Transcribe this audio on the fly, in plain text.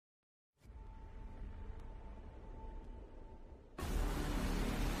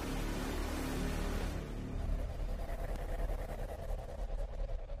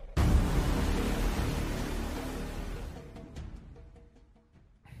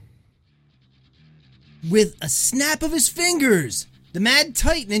With a snap of his fingers, the Mad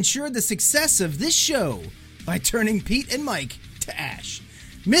Titan ensured the success of this show by turning Pete and Mike to ash.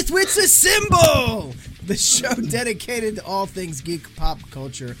 Mythwits Assemble! The show dedicated to all things geek pop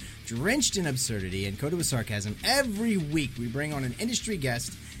culture, drenched in absurdity and coated with sarcasm. Every week we bring on an industry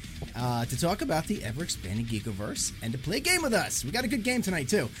guest to talk about the ever-expanding Geekoverse and to play a game with us. We got a good game tonight,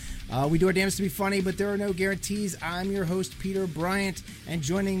 too. We do our damnedest to be funny, but there are no guarantees. I'm your host, Peter Bryant, and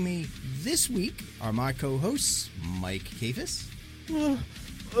joining me this week are my co-hosts, Mike Kafis.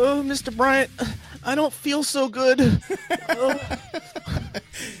 Mr. Bryant, I don't feel so good.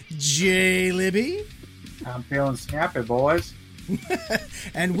 Jay Libby. I'm feeling snappy, boys.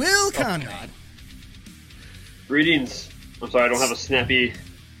 And Will Conrad. Greetings. I'm sorry, I don't have a snappy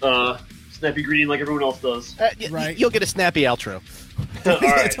greeting like everyone else does. Right. You'll get a snappy outro. All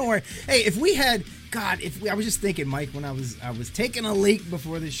right. Don't worry. Hey, if we had, I was just thinking, Mike, when I was taking a leak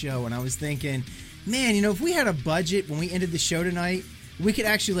before the show, and I was thinking, man, if we had a budget when we ended the show tonight, we could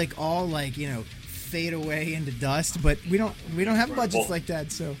actually fade away into dust. But we don't have budgets like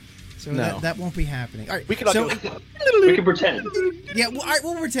that, so no. that won't be happening. All right, we can pretend. Yeah, well, all right,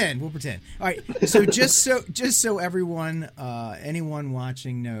 we'll pretend. All right, so just so everyone, anyone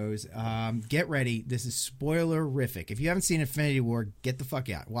watching knows, get ready. This is spoiler-rific. If you haven't seen Infinity War, get the fuck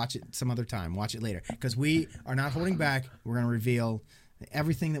out. Watch it some other time. Watch it later, because we are not holding back. We're going to reveal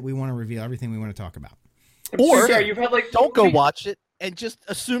everything that we want to reveal, everything we want to talk about. Or you've had don't go watch it and just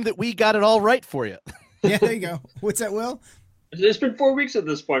assume that we got it all right for you. Yeah, there you go. What's that, Will? It's been 4 weeks at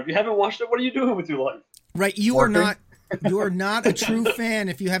this point. If you haven't watched it, what are you doing with your life? Right, you are not a true fan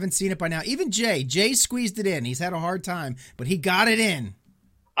if you haven't seen it by now. Even Jay squeezed it in. He's had a hard time, but he got it in.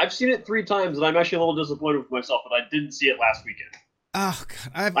 I've seen it 3 times, and I'm actually a little disappointed with myself that I didn't see it last weekend. Oh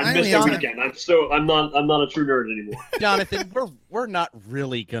God, I missed the weekend. I'm not a true nerd anymore. Jonathan, we're not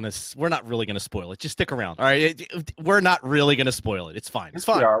really gonna spoil it. Just stick around, all right? We're not really gonna spoil it. It's fine. It's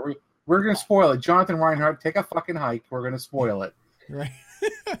fine. We're gonna spoil it. Jonathan Reinhardt, take a fucking hike. We're gonna spoil it. Right.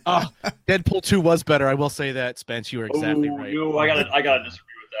 Deadpool 2 was better. I will say that, Spence. You are exactly right. I gotta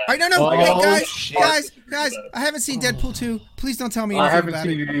disagree with that. All right, no. Oh, Hey, shit. guys, I haven't seen Deadpool 2. Please don't tell me I anything haven't about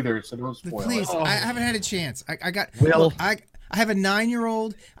seen it. it either, so don't spoil Please, it. I haven't had a chance. Will. I have a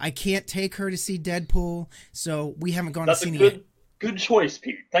 9-year-old. I can't take her to see Deadpool, so we haven't gone That's to see a it. good choice,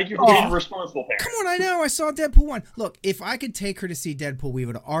 Pete. Thank you for being a responsible parent. Come on, I know. I saw Deadpool 1. Look, if I could take her to see Deadpool, we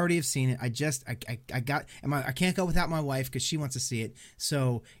would already have seen it. I can't go without my wife because she wants to see it.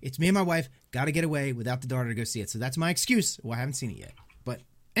 So it's me and my wife. Got to get away without the daughter to go see it. So that's my excuse. Well, I haven't seen it yet. But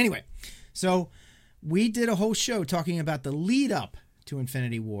anyway, so we did a whole show talking about the lead up to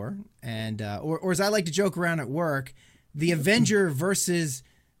Infinity War, and or as I like to joke around at work, the Avenger versus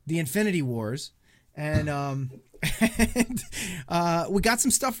the Infinity Wars, and we got some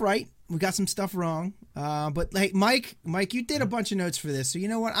stuff right. We got some stuff wrong. But hey, Mike, you did a bunch of notes for this. So you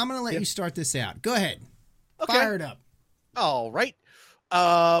know what? I'm going to let you start this out. Go ahead. Okay. Fire it up. All right.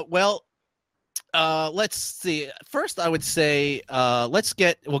 Let's see. First, I would say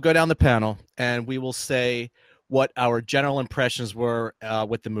we'll go down the panel and we will say what our general impressions were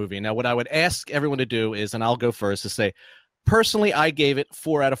with the movie. Now, what I would ask everyone to do is, and I'll go first, to say, personally, I gave it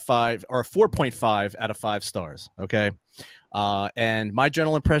 4 out of 5 or 4.5 out of 5 stars. Okay. And my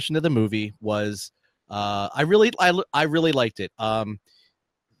general impression of the movie was, I really liked it.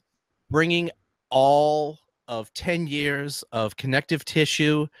 Bringing all of 10 years of connective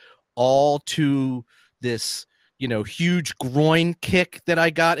tissue all to this, huge groin kick that I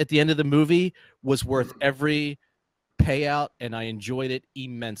got at the end of the movie was worth every payout, and I enjoyed it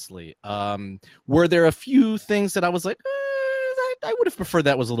immensely. Were there a few things that I was like, I would have preferred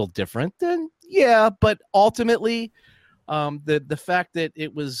that was a little different? Then yeah, but ultimately, the fact that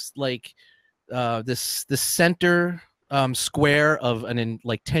it was like the center square of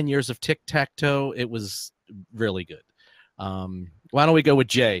 10 years of tic-tac-toe, it was really good. Why don't we go with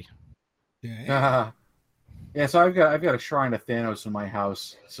Jay? Yeah, so I've got a shrine of Thanos in my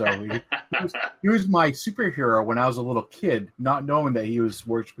house. So he was my superhero when I was a little kid, not knowing that he was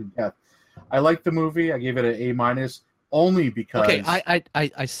worshiping death. I liked the movie. I gave it an A- only because. Okay,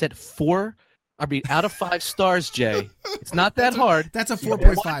 I said 4. I mean, out of 5 stars, Jay. It's not that hard. That's a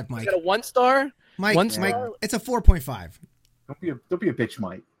 4.5, Mike. You got a 1 star? Mike, One Mike, star? it's a 4.5. Don't be a bitch,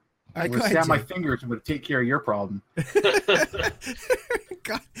 Mike. All right, I'm go going to ahead, snap my Jay. fingers. I'm going to take care of your problem.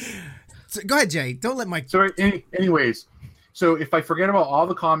 God. So, go ahead, Jay. Don't let Mike. So, anyways, so if I forget about all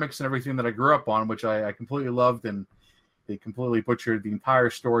the comics and everything that I grew up on, which I completely loved, and they completely butchered the entire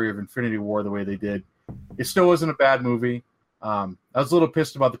story of Infinity War the way they did, it still wasn't a bad movie. I was a little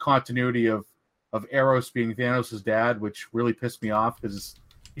pissed about the continuity of Eros being Thanos' dad, which really pissed me off because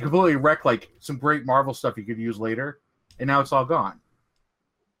you completely wreck like some great Marvel stuff you could use later, and now it's all gone.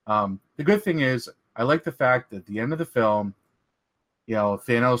 The good thing is, I like the fact that at the end of the film,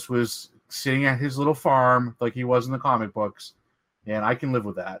 Thanos was sitting at his little farm like he was in the comic books, and I can live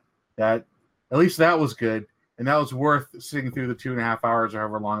with that. That at least that was good, and that was worth sitting through the 2.5 hours or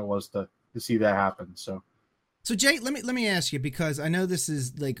however long it was to see that happen. So Jay, let me ask you, because I know this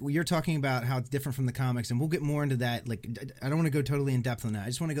is like you're talking about how it's different from the comics, and we'll get more into that. Like, I don't want to go totally in depth on that. I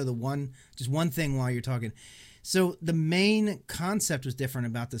just want to go just one thing while you're talking. So the main concept was different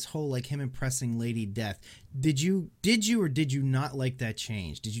about this whole like him impressing Lady Death. Did you or did you not like that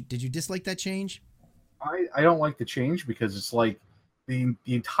change? Did you dislike that change? I don't like the change because it's like the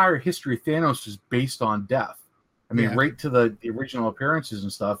entire history of Thanos is based on death. I mean, right to the original appearances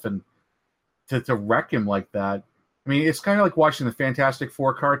and stuff, and to wreck him like that. I mean, it's kind of like watching the Fantastic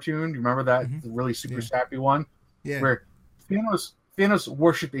Four cartoon. Do you remember that? The really super sappy one? Yeah. Where Thanos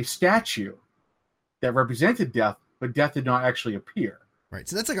worshipped a statue that represented death, but death did not actually appear. Right.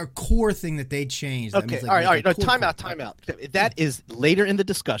 So that's like a core thing that they changed. Okay. Like, all right. No, time out. That is later in the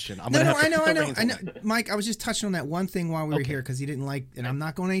discussion. I know. Mike, I was just touching on that one thing while we were here because you didn't like, and I'm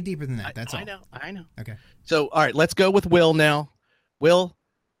not going any deeper than that. That's all. I know. Okay. So, all right, let's go with Will now. Will,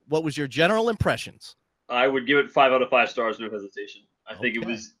 what was your general impressions? I would give it 5 out of 5 stars, no hesitation. I think it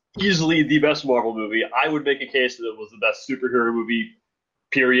was easily the best Marvel movie. I would make a case that it was the best superhero movie,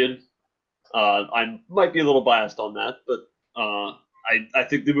 period. I might be a little biased on that, but I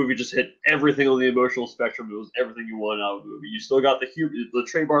think the movie just hit everything on the emotional spectrum. It was everything you wanted out of the movie. You still got the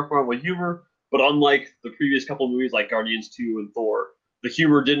trademark Marvel humor, but unlike the previous couple of movies like Guardians 2 and Thor, the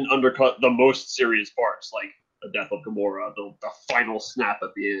humor didn't undercut the most serious parts, like the death of Gamora, the final snap at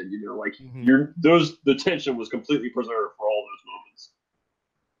the end. The tension was completely preserved for all those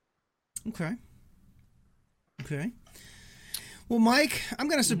moments. Okay. Well, Mike, I'm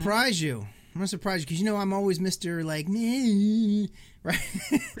going to surprise you. I'm going to surprise you because I'm always Mr. like, meh, right?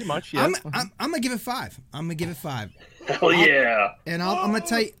 Pretty much, yeah. I'm going to give it 5. I'm going to give it 5. Hell yeah. And I'm going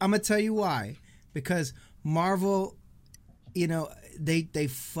to tell you why. Because Marvel, they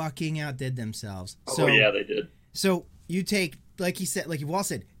fucking outdid themselves. So, yeah, they did. So you take, like you've all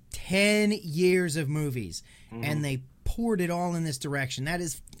said, 10 years of movies, and they poured it all in this direction.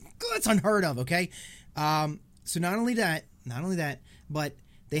 That's unheard of, okay? So not only that, but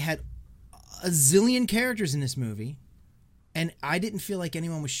they had a zillion characters in this movie, and I didn't feel like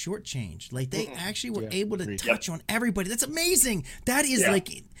anyone was shortchanged. Like, they actually were able to touch on everybody. That's amazing. That is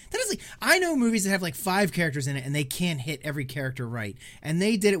like, I know movies that have like 5 characters in it, and they can't hit every character right. And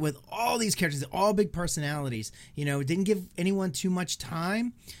they did it with all these characters, all big personalities. Didn't give anyone too much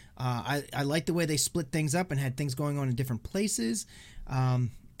time. I like the way they split things up and had things going on in different places. I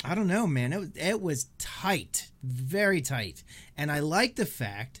don't know, man. It was tight, very tight, and I like the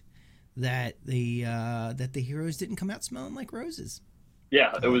fact that the heroes didn't come out smelling like roses.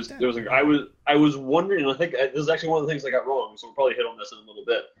 Yeah, it was. I was wondering. And I think this is actually one of the things I got wrong. So we'll probably hit on this in a little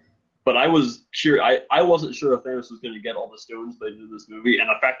bit. But I was sure. I wasn't sure if Thanos was going to get all the stones they did in this movie, and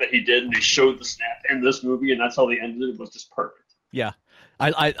the fact that he did, and they showed the snap in this movie, and that's how they ended it, was just perfect. Yeah,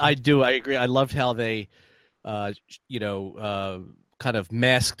 I do. I agree. I loved how they, kind of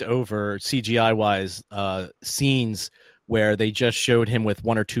masked over CGI wise scenes where they just showed him with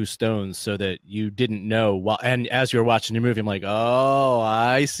 1 or 2 stones so that you didn't know. And as you were watching the movie, I'm like, oh,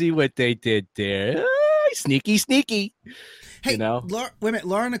 I see what they did there. Sneaky. Hey, wait a minute.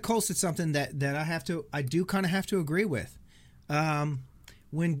 Laura Nicole said something that I do kind of have to agree with.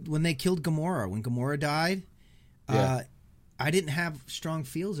 When they killed Gamora, when Gamora died, I didn't have strong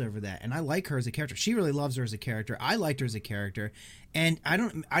feels over that, and I like her as a character. She really loves her as a character. I liked her as a character, and I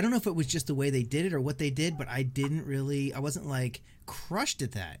don't know if it was just the way they did it or what they did, but I wasn't like crushed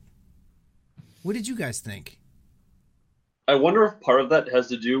at that. What did you guys think? I wonder if part of that has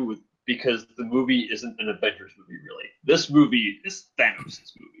to do with because the movie isn't an Avengers movie, really. This movie is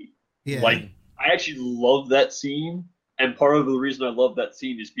Thanos' movie. Yeah. Like, I actually love that scene, and part of the reason I love that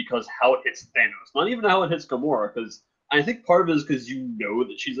scene is because how it hits Thanos. Not even how it hits Gamora, because I think part of it is because you know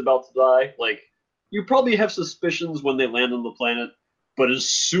that she's about to die. Like, you probably have suspicions when they land on the planet, but as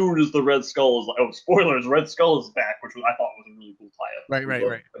soon as the Red Skull is spoilers, Red Skull is back, which I thought was a really cool tie-up. Right.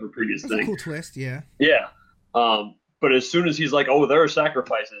 Of a previous That's thing. a cool twist, yeah. Yeah. But as soon as he's like, oh, there are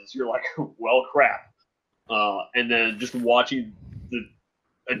sacrifices, you're like, well, crap. And then just watching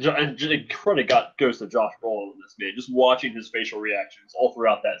credit goes to Josh Brolin in this, man. Just watching his facial reactions all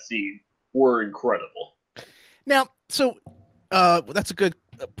throughout that scene were incredible. Now, so that's a good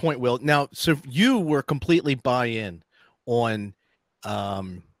point, Will. Now, so you were completely buy-in on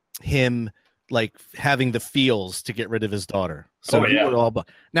him like having the feels to get rid of his daughter. So yeah.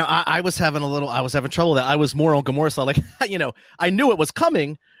 Now I was having trouble with that. I was more on Gamora's side. Like, I knew it was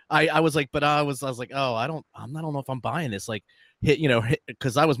coming. I was like, but I was like, oh, I don't know if I'm buying this. Like,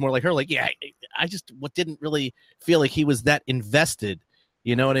 because I was more like her. Like, yeah, I just didn't really feel like he was that invested.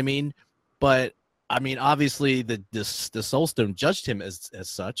 You know what I mean? But I mean, obviously the Soulstone judged him as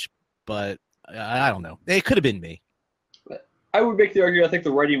such. But I don't know. It could have been me. I would make the argument. I think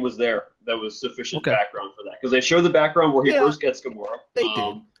the writing was there. That was sufficient background for that, because they show the background where he first gets Gamora. They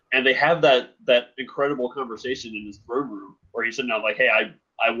did. And they have that incredible conversation in his throne room where he's sitting down like, hey,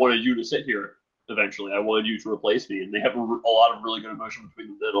 I wanted you to sit here eventually. I wanted you to replace me. And they have a lot of really good emotion between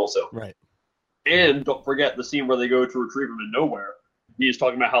them then also. Right. And don't forget the scene where they go to retrieve him in nowhere. He's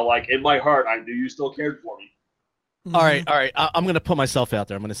talking about how, like, in my heart, I knew you still cared for me. Mm-hmm. All right. I'm going to put myself out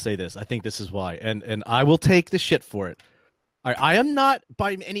there. I'm going to say this. I think this is why. And I will take the shit for it. All right, I am not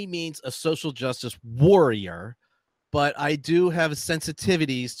by any means a social justice warrior, but I do have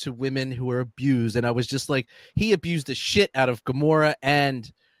sensitivities to women who are abused. And I was just like, he abused the shit out of Gamora and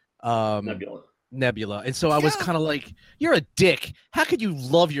Nebula. And so I was kind of like, you're a dick. How could you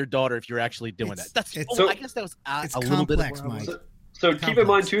love your daughter if you're actually doing that? I guess that was a little bit of Mike. So keep in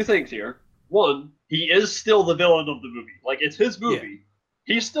mind two things here. One, he is still the villain of the movie. Like, it's his movie. Yeah.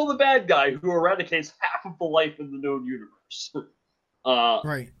 He's still the bad guy who eradicates half of the life in the known universe.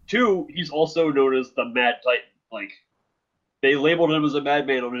 Right. Two, he's also known as the Mad Titan. Like, they labeled him as a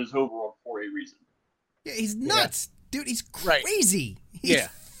madman on his homeworld for a reason. Yeah, he's nuts. Yeah. Dude, he's crazy. Right. He's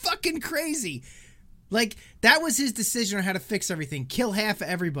fucking crazy. Like, that was his decision on how to fix everything. Kill half of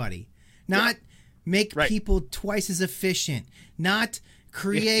everybody. Not make people twice as efficient. Not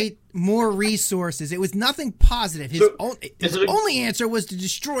create more resources. It was nothing positive. His only answer was to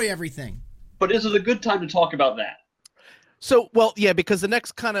destroy everything. But is it a good time to talk about that? So, well, yeah, because the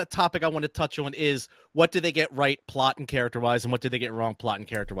next kind of topic I want to touch on is what did they get right plot and character-wise, and what did they get wrong plot and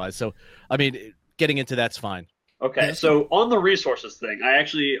character-wise. So, I mean, getting into that's fine. Okay, so on the resources thing, I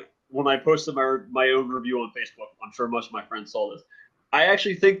actually, when I posted my own review on Facebook, I'm sure most of my friends saw this, I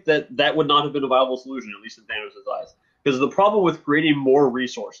actually think that would not have been a viable solution, at least in Thanos' eyes. Because the problem with creating more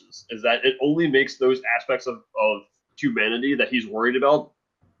resources is that it only makes those aspects of humanity that he's worried about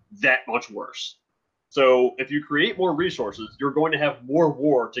that much worse. So if you create more resources, you're going to have more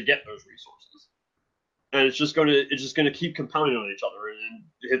war to get those resources, and it's just going to keep compounding on each other,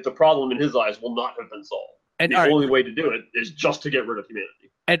 and the problem in his eyes will not have been solved. And the only way to do it is just to get rid of humanity.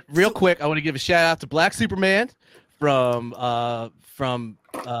 And real quick, I want to give a shout out to Black Superman from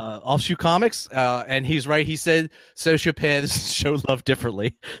Offshoot Comics, and he's right. He said sociopaths show love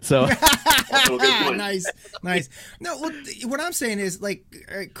differently. So nice. No, look, what I'm saying is, like,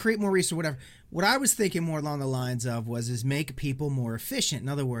 create more resources, whatever. What I was thinking more along the lines of is make people more efficient. In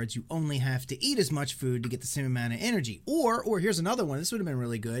other words, you only have to eat as much food to get the same amount of energy. Or here's another one. This would have been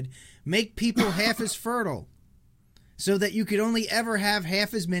really good. Make people half as fertile, so that you could only ever have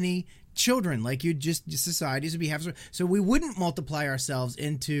half as many children. Like, societies would be half. So we wouldn't multiply ourselves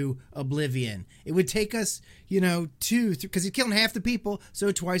into oblivion. It would take us, 2, 3, because you're killing half the people,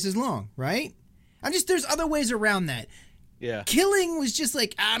 so twice as long, right? There's other ways around that. Yeah. Killing was just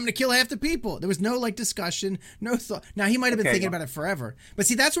like, I'm going to kill half the people. There was no, like, discussion, no thought. Now, he might have been thinking about it forever. But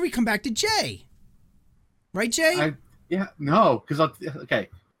see, that's where we come back to Jay. Right, Jay? No, because,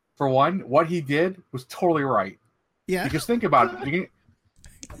 for one, what he did was totally right. Yeah. Because think about it.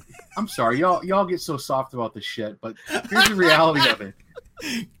 I'm sorry, y'all get so soft about this shit, but here's the reality of it.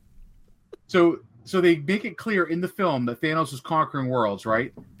 So they make it clear in the film that Thanos was conquering worlds,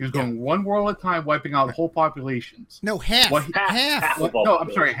 right? He was going one world at a time, wiping out whole populations. No, half. Half. No,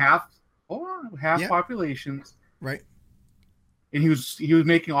 I'm sorry, half. Hold on, half populations. Right. And he was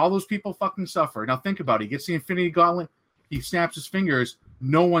making all those people fucking suffer. Now think about it. He gets the Infinity Gauntlet. He snaps his fingers.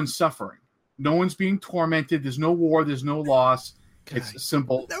 No one's suffering. No one's being tormented. There's no war. There's no loss. God. It's a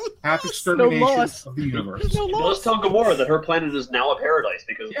simple half extermination of the universe. It does tell Gamora that her planet is now a paradise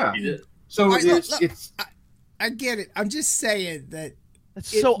because of what he did. So I get it. I'm just saying that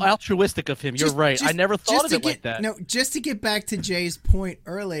it's so altruistic of him. You're right. I never thought of it like that. No, just to get back to Jay's point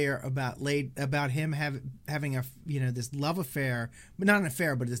earlier about him having a this love affair, but not an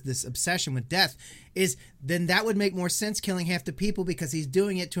affair, but this obsession with death, is then that would make more sense killing half the people because he's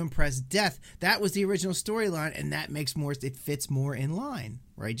doing it to impress death. That was the original storyline, and that makes it fits more in line,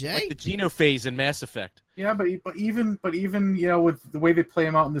 right, Jay? Like the Genophase in Mass Effect. Yeah, but even with the way they play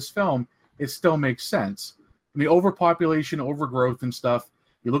him out in this film, it still makes sense. I mean, overpopulation, overgrowth, and stuff.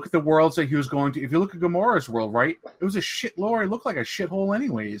 You look at the worlds that he was going to. If you look at Gamora's world, right, it was a shit lore. It looked like a shithole,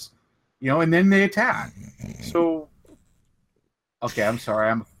 anyways. And then they attack. So, okay, I'm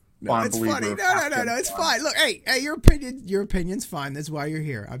sorry. No, fond it's believer funny. of No, action. it's Um, fine. Look, hey, your opinion's fine. That's why you're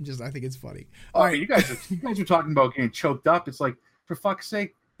here. I think it's funny. All I right. mean, you guys are talking about getting choked up. It's like, for fuck's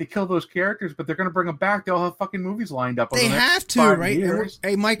sake, they kill those characters, but they're going to bring them back. They'll have fucking movies lined up. over They the next have to, 5 right? years.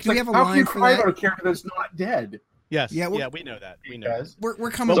 Hey, Mike, It's do we like, have a how can you line for cry that? about a character that's not dead? Yes. Yeah, Yeah, we know that. We know. Guys.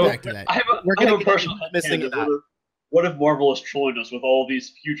 We're coming So, back to that. I have We're I have gonna a get personal missing opinion. that. What if Marvel is trolling us with all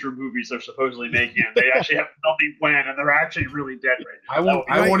these future movies they're supposedly making, and they actually have nothing planned, and they're actually really dead right now?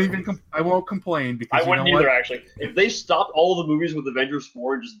 I won't complain because I wouldn't you know either. what? Actually, if they stopped all the movies with Avengers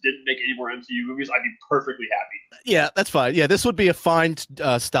 4 and just didn't make any more MCU movies, I'd be perfectly happy. Yeah, that's fine. Yeah, this would be a fine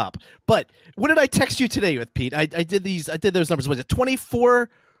stop. But what did I text you today with Pete? I did those numbers. Was it $24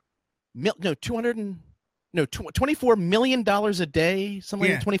 million a day?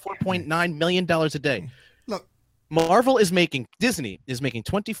 Something like $24.9 million a day. Look, Disney is making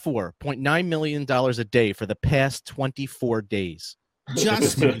 $24.9 million a day for the past 24 days.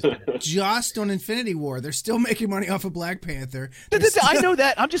 just on Infinity War, they're still making money off of Black Panther. I know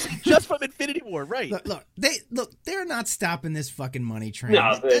that. I'm just from Infinity War, right? They're not stopping this fucking money train.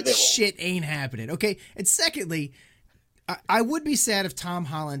 No, they that won't. shit ain't happening. Okay, and secondly, I would be sad if Tom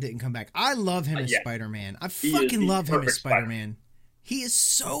Holland didn't come back. I love him as Yeah. Spider-Man. I He is fucking the love him as perfect Spider-Man. He is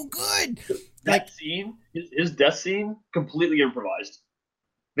so good. That scene, his death scene, completely improvised.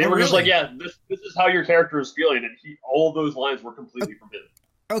 They Oh, were just really? like, yeah, this is how your character is feeling, and all of those lines were completely from him.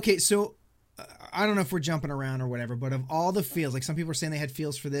 Okay, so I don't know if we're jumping around or whatever, but of all the feels, like some people were saying they had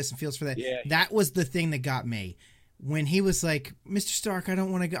feels for this and feels for that. Yeah. That was the thing that got me. When he was like, Mr. Stark, I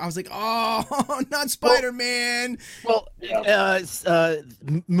don't want to go. I was like, oh, not Spider-Man. Well,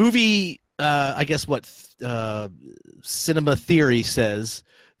 movie, I guess what cinema theory says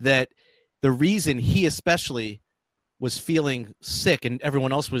that the reason he especially was feeling sick and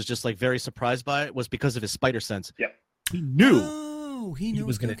everyone else was just like very surprised by it was because of his spider sense. Yep. He knew Oh, he knew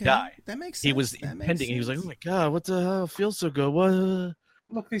was going to die. That makes sense. He was That makes impending. He was like, sense. oh my God, what the hell? Feels so good. What?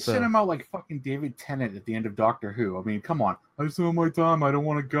 Look, they So- sent him out like fucking David Tennant at the end of Doctor Who. I mean, come on. I just don't have my time. I don't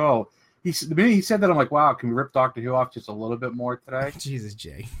want to go. The minute he said that, I'm like, wow, can we rip Doctor Who off just a little bit more today? Jesus,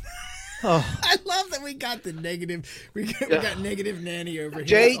 Jay. Oh. I love that we got the negative. We got negative nanny over here.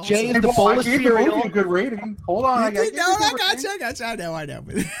 Jay- That's Jay awesome. is the Well, bowl I of gave the cereal. movie a good rating. Hold on. You did? gave No, it a I good got rating. you. I know. I know.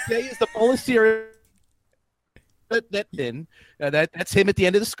 Jay is the bowl of cereal. That thin. That's him at the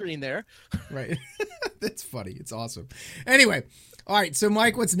end of the screen there. Right. That's funny. It's awesome. Anyway, all right. So,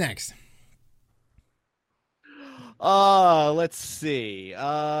 Mike, what's next? Let's see.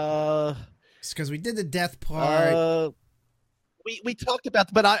 Because we did the death part. We talked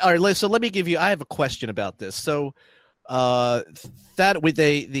about, but all right. So let me give you. I have a question about this. So, they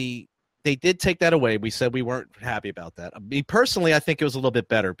did take that away. We said we weren't happy about that. Me personally, I think it was a little bit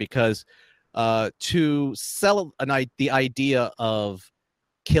better because to sell the idea of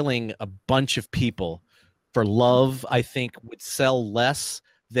killing a bunch of people for love, I think would sell less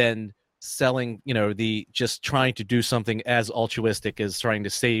than selling, the just trying to do something as altruistic as trying to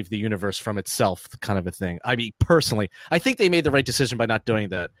save the universe from itself kind of a thing. I mean, personally, I think they made the right decision by not doing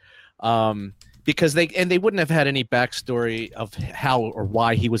that. Because they wouldn't have had any backstory of how or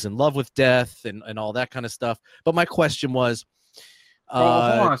why he was in love with death and all that kind of stuff. But my question was,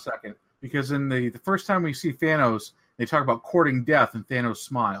 Well, hold on a second. Because in the first time we see Thanos, they talk about courting death, and Thanos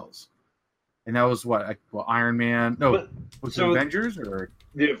smiles. And that was what? Iron Man? No, was it Avengers or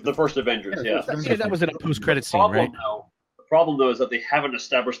the first Avengers? Yeah. that was in a post-credit scene, right? The problem though is that they haven't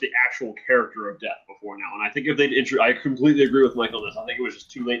established the actual character of Death before now, and I think if they'd I completely agree with Mike on this. I think it was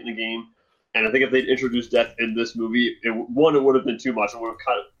just too late in the game, and I think if they'd introduced Death in this movie, it would have been too much. It would have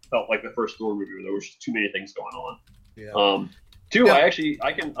kind of felt like the first Thor movie where there was just too many things going on. Yeah. Two, Yeah.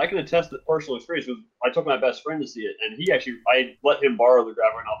 I can attest that personal experience with. I took my best friend to see it, and I let him borrow the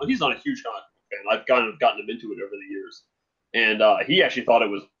graphic novel. He's not a huge comic book fan. I've kind of gotten him into it over the years, and he actually thought it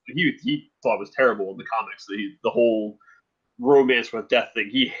was he thought it was terrible in the comics. The whole romance with death thing,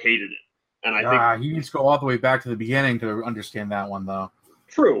 he hated it, and I think he needs to go all the way back to the beginning to understand that one, though.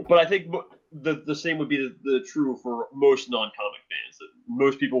 true. But I think the same would be the true for most non-comic fans. That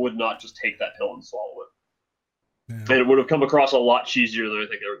most people would not just take that pill and swallow it. And it would have come across a lot cheesier than I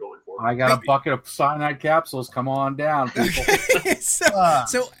think they were going for. I got a bucket of cyanide capsules. Come on down, people.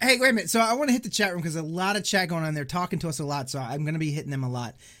 so hey, wait a minute. So I want to hit the chat room because a lot of chat going on there, talking to us a lot. So I'm going to be hitting them a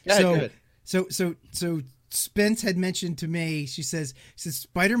lot. Yeah, So Spence had mentioned to me. She says,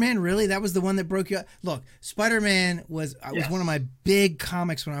 Spider-Man, really? That was the one that broke you up? Look, Spider-Man was one of my big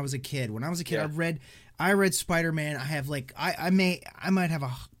comics when I was a kid. When I was a kid, I read Spider-Man. I have I might have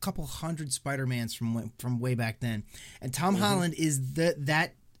a couple hundred Spider-Mans from way back then. And Tom Holland is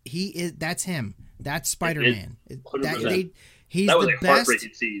that's him. That's Spider-Man. He's That was the a best,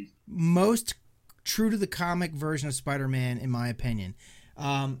 heartbreaking scene. most true to the comic version of Spider-Man, in my opinion.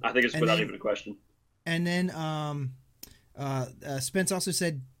 I think it's without even a question. And then Spence also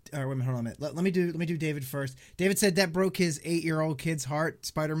said, wait a minute, hold on a minute. Let me do David first. David said that broke his 8-year-old kid's heart,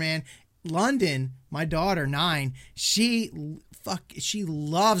 Spider-Man. London, my daughter, 9, she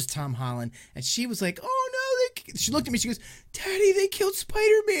loves Tom Holland, and she was like, "Oh no!" She looked at me. She goes, "Daddy, they killed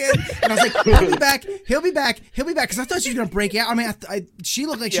Spider-Man." And I was like, "He'll be back. He'll be back. He'll be back." Because I thought she was gonna break out. I mean, she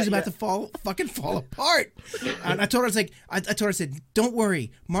looked like she was about to fall apart. And I told her, I said, "Don't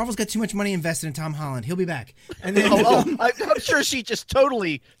worry, Marvel's got too much money invested in Tom Holland. He'll be back." And then, I'm sure she just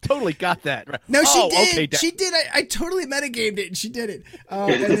totally got that. Right. No, she did. Okay, she did. I totally metagamed it, and she did it.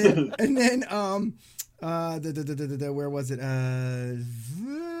 And then where was it?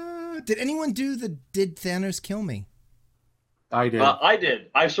 Did anyone did Thanos kill me? I did. I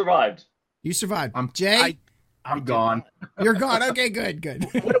did. I survived. You survived. Jay? I'm gone. You're gone. Okay, good.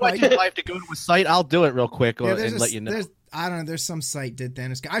 What do I do? I have to go to a site? I'll do it real quick and let you know. I don't know. There's some site did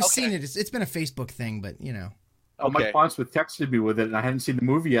Thanos. I've seen it. It's been a Facebook thing, but you know. Okay. Mike Farnsworth texted me with it, and I hadn't seen the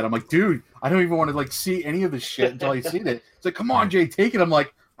movie yet. I'm like, dude, I don't even want to see any of this shit until I see it. It's like, come on, Jay, take it. I'm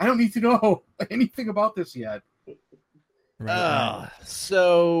like, I don't need to know anything about this yet. Real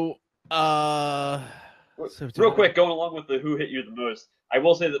quick, going along with the who hit you the most, I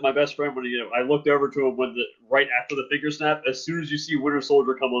will say that my best friend, when I looked over to him right after the finger snap, as soon as you see Winter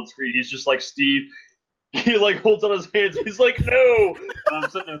Soldier come on screen, he's just like Steve. He holds on his hands. He's like, no. And I'm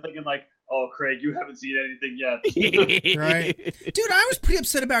sitting there thinking oh, Craig, you haven't seen anything yet. Right. Dude, I was pretty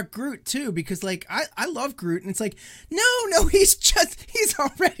upset about Groot, too, because, I love Groot, and it's like, no, he's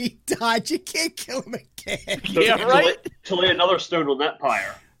already died. You can't kill him again. Yeah, right? To lay another stone on that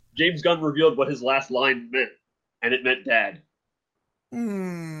pyre, James Gunn revealed what his last line meant, and it meant dad. So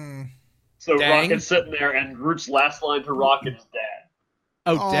Dang. Rocket's sitting there, and Groot's last line to Rocket is dad.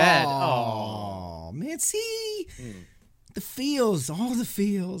 Oh, dad. Oh, man, see? The feels, all the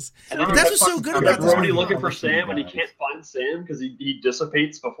feels. And But that's what's so good about this Rhodey movie. looking for Sam, and he can't find Sam because he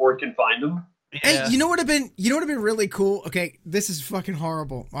dissipates before he can find him. Hey, you know what would have been really cool? Okay, this is fucking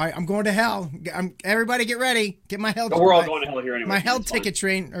horrible. All right, I'm going to hell. Everybody get ready. Get my hell. We're all going to hell here anyway. My hell ticket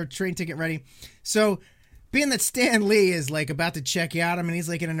train ticket ready. So, being that Stan Lee is about to check out, I mean, he's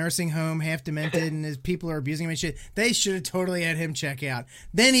in a nursing home, half demented, and his people are abusing him and shit. They should have totally had him check out.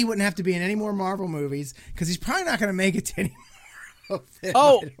 Then he wouldn't have to be in any more Marvel movies because he's probably not going to make it to any more of them.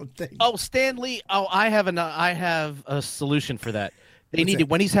 I don't think. Stan Lee. I have a solution for that. They What's need that? to,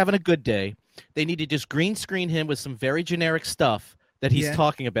 when he's having a good day, they need to just green screen him with some very generic stuff that he's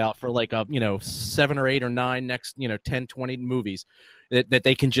talking about for 7 or 8 or 9 next 10, 20 movies that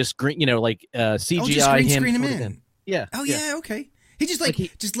they can just green CGI just green him. screen him in. Yeah. Oh yeah, okay. He just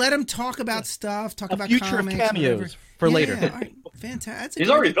just let him talk about stuff, talk about future comics, cameos whatever. for later. All right. Fantastic. He's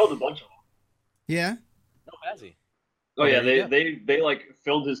already filmed a bunch of them. Yeah. Oh, has he? Oh yeah, they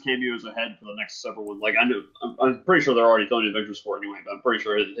filmed his cameos ahead for the next several ones. I'm pretty sure they're already filming Avengers 4 anyway, but I'm pretty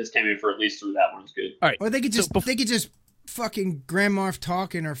sure his cameo for at least through that one is good. All right. Or they could just fucking Grand Moff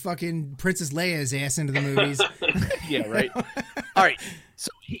talking or fucking Princess Leia's ass into the movies. Yeah, right. All right. So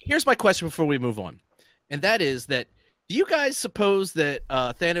here's my question before we move on, and that is that do you guys suppose that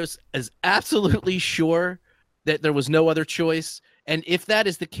Thanos is absolutely sure that there was no other choice? And if that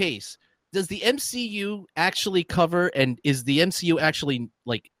is the case, does the MCU actually cover, and is the MCU actually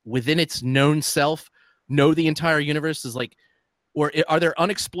within its known self know the entire universe or are there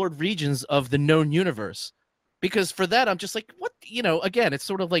unexplored regions of the known universe? Because for that, I'm just what, again, it's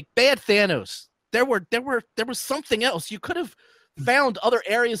sort of bad Thanos. There was something else. You could have found other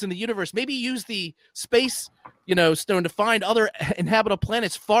areas in the universe, maybe use the space, stone to find other inhabitable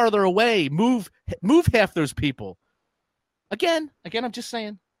planets farther away, move half those people. Again, I'm just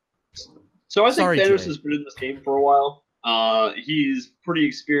saying. So I think Thanos Jay. has been in this game for a while. He's pretty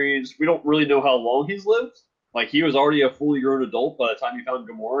experienced. We don't really know how long he's lived. He was already a fully grown adult by the time he found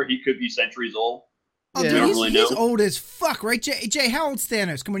Gamora. He could be centuries old. Oh, Yeah. dude, he's old as fuck, right, Jay? Jay, how old's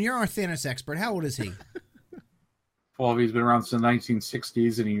Thanos? Come on, you're our Thanos expert. How old is he? Well, he's been around since the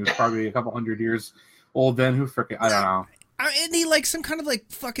 1960s, and he was probably a couple hundred years old then. Who freaking? I don't know. Isn't he some kind of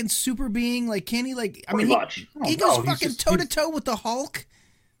fucking super being? Can he Pretty much. he goes fucking toe to toe with the Hulk.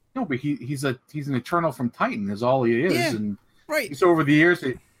 No, but he's an Eternal from Titan is all he is. Yeah, and right. so over the years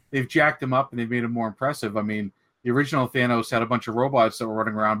they've jacked him up and they've made him more impressive. I mean, the original Thanos had a bunch of robots that were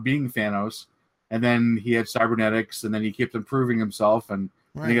running around being Thanos, and then he had cybernetics, and then he kept improving himself, and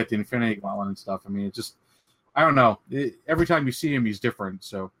then he got the Infinity Gauntlet and stuff. I mean, it just, I don't know. Every time you see him, he's different.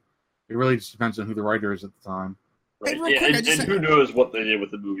 So it really just depends on who the writer is at the time. Right. Hey, real quick, and who knows what they did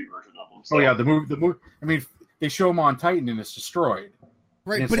with the movie version of him. So. Oh yeah, the movie. I mean, they show him on Titan and it's destroyed.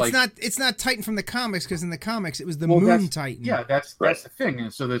 Right, And but like, it's not Titan from the comics, because in the comics it was the well, Moon Titan. Yeah, that's the thing.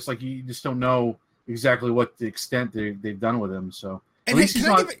 And so it's like you just don't know exactly what the extent they've done with him. So at And least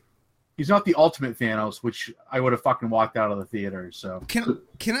hey, he's not the ultimate Thanos, which I would have fucking walked out of the theater. So can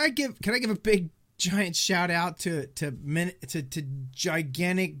I give a big giant shout out to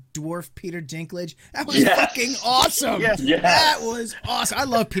gigantic dwarf Peter Dinklage? That was fucking awesome. Yes. That was awesome. I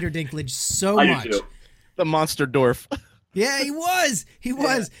love Peter Dinklage so I much. do too. The monster dwarf. Yeah, he was. He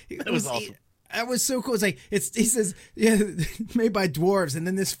was. That was awesome. That was so cool. It's like he says, made by dwarves, and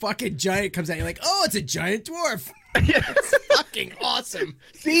then this fucking giant comes out. You're like, oh, it's a giant dwarf. It's fucking awesome.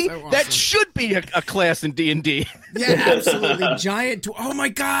 See, So awesome. that should be a class in D&D. Yeah, absolutely. Giant dwarf. Oh my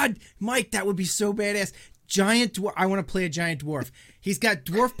God, Mike, that would be so badass. Giant dwarf. I want to play a giant dwarf. He's got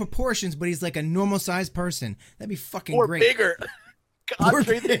dwarf proportions, but he's like a normal sized person. That'd be fucking Or great. bigger.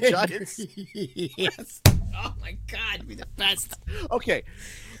 Andre the bigger. Giants. Yes. Oh my God, it'd be the best. Okay.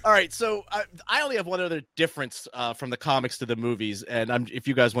 All right. So I only have one other difference from the comics to the movies. And if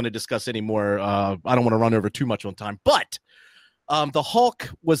you guys want to discuss any more, I don't want to run over too much on time. But the Hulk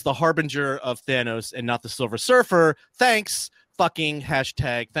was the harbinger of Thanos and not the Silver Surfer. Thanks, fucking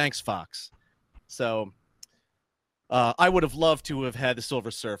 #thanks, Fox. So I would have loved to have had the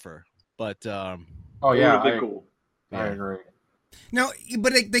Silver Surfer. But oh It yeah, would've been cool. I agree. No,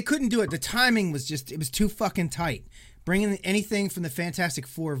 but they couldn't do it. The timing was it was too fucking tight. Bringing anything from the Fantastic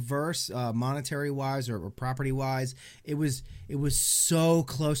Four verse, monetary wise or property wise, it was so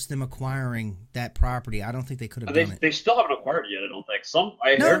close to them acquiring that property. I don't think they could have done it. They still haven't acquired it yet. I don't think.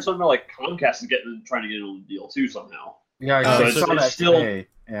 I heard something like Comcast is trying to get in on the deal too somehow. Yeah, I So saw it's that still- today.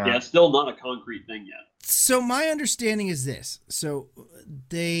 Yeah, it's still not a concrete thing yet. So my understanding is this. So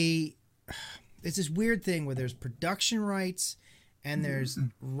it's this weird thing where there's production rights and there's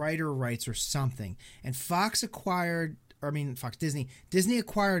writer rights or something. And Disney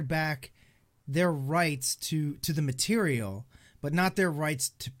acquired back their rights to the material, but not their rights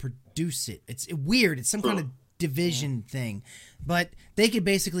to produce it. It's weird. It's some kind of division thing. But they could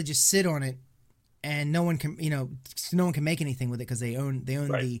basically just sit on it and no one can make anything with it because they own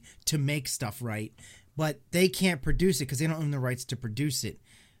Right. the to make stuff right. But they can't produce it because they don't own the rights to produce it.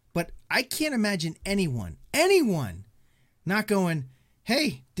 But I can't imagine anyone not going,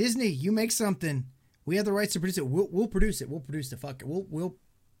 hey, Disney, you make something. We have the rights to produce it. We'll produce it. We'll produce the fuck it. We'll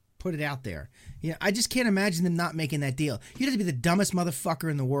put it out there. Yeah, I just can't imagine them not making that deal. You'd have to be the dumbest motherfucker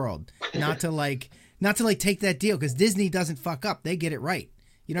in the world not to take that deal, because Disney doesn't fuck up. They get it right.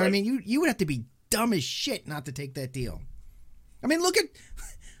 You know what I mean? You would have to be dumb as shit not to take that deal. I mean, look at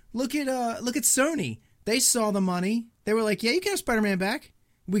Sony. They saw the money. They were like, yeah, you can have Spider-Man back.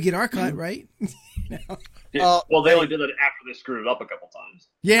 We get our cut, right? Well, they only did that after they screwed it up a couple times.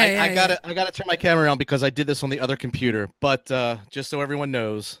 Yeah, I gotta turn my camera around because I did this on the other computer. But just so everyone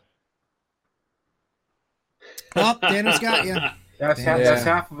knows. Oh, Daniel's got you. That's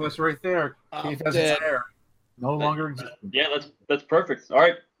half of us right there. Keith has dead. a chair. No longer exists. Yeah, that's perfect. All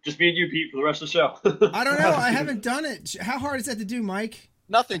right, just me and you, Pete, for the rest of the show. I don't know. I haven't done it. How hard is that to do, Mike?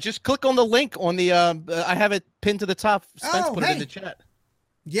 Nothing. Just click on the link on the. I have it pinned to the top. Spence put it in the chat.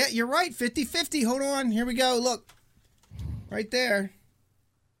 Yeah, you're right. 50-50. Hold on. Here we go. Look. Right there.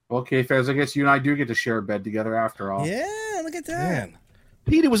 Okay, Fez, I guess you and I do get to share a bed together after all. Yeah, look at that. Man.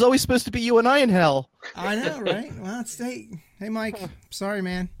 Pete, it was always supposed to be you and I in hell. I know, right? Well, hey, Mike. Sorry,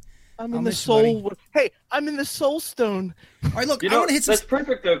 man. I'm I'll in the miss you, buddy. soul. Hey, I'm in the soul stone. All right, look. You I know, want to hit some. that's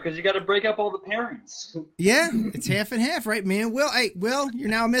perfect though, because you got to break up all the pairings. Yeah, it's half and half, right, man? Will, hey, Will, you're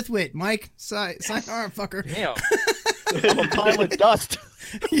now a Mythwit. Mike, sign off, fucker. Damn. I'm a pile of dust.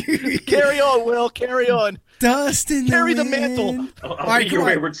 Carry on, Will. Carry on. Dust in Carry the wind. mantle. I'll right, be your come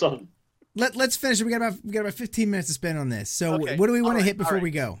on. wayward son. Let's finish. We got about 15 minutes to spend on this. So, Okay. what do we want to All hit right, before all right.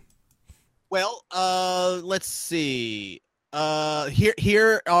 we go? Well, let's see.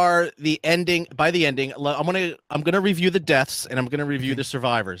 Here are the ending. By the ending, I'm gonna review the deaths and I'm gonna review the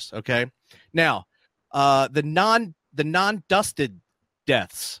survivors. Okay. Now, the non-dusted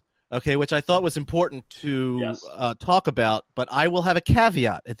deaths. Okay, which I thought was important to Yes. talk about, but I will have a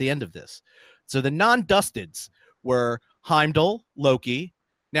caveat at the end of this. So the non-dusteds were Heimdall, Loki.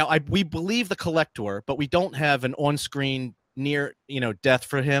 Now we believe the Collector, but we don't have an on-screen near death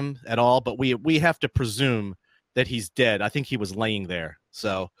for him at all. But we have to presume that he's dead. I think he was laying there.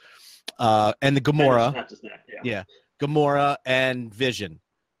 So and the Gamora, Snap to snap, yeah. yeah, Gamora and Vision,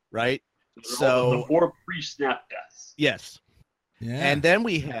 right? So the 4 pre-snap deaths. Yes. Yeah. And then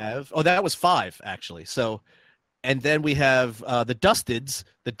we have that was 5 actually. So, and then we have the Dusteds,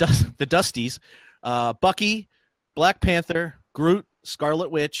 the Dusties, Bucky, Black Panther, Groot,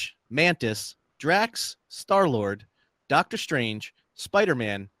 Scarlet Witch, Mantis, Drax, Star-Lord, Doctor Strange,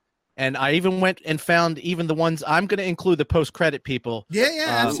 Spider-Man, and I even went and found even the ones I'm going to include the post-credit people. Yeah,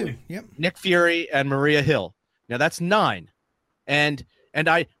 absolutely. Yep. Nick Fury and Maria Hill. Now that's 9. And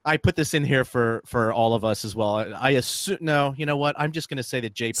I put this in here for all of us as well. I assume, no, you know what? I'm just going to say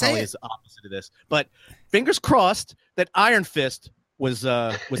that Jay probably is the opposite of this. But fingers crossed that Iron Fist was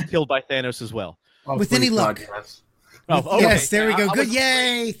killed by Thanos as well. Oh, With any luck. God, yes. Oh, okay. Yes, there we go. Good.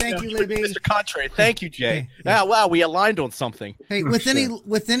 Yay. Thank you, Libby. Mr. Contrary. Thank you, Jay. Yeah. Wow, we aligned on something. Hey, with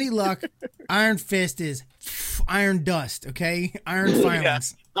any luck, Iron Fist is iron dust, okay? Iron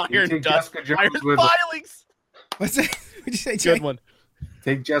filings. Iron dust. Jessica Jones Iron with him. filings. What's that? What'd you say, Jay? Good one.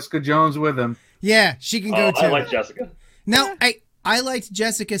 Take Jessica Jones with him. Yeah, she can go too. I like Jessica. Now, I liked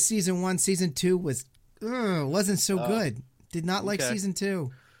Jessica season 1. Season 2 wasn't so good. Did not like okay. season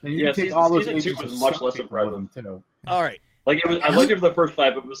 2. And you can take all those season 2 agents was and much suck less people impressive. with them, too. All right. Like I liked it for the first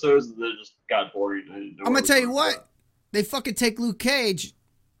 5 episodes, and then it just got boring. I'm gonna tell you what. They fucking take Luke Cage.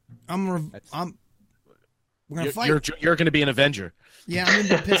 We're gonna fight. You're going to be an Avenger. Yeah, I'm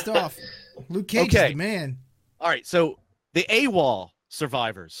gonna be pissed off. Luke Cage is the man. All right, so the AWOL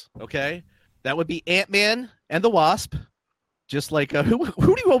survivors, okay? That would be Ant-Man and the Wasp. Just like who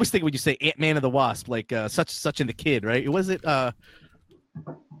do you always think when you say Ant-Man and the Wasp? Like such and the Kid, right? Was it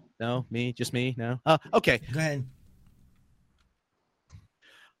no, me, just me? No. Okay. Go ahead.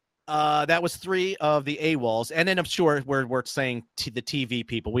 That was 3 of the AWOLs, and then I'm sure we're saying the TV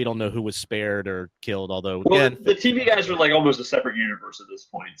people. We don't know who was spared or killed, although again, the TV guys are like almost a separate universe at this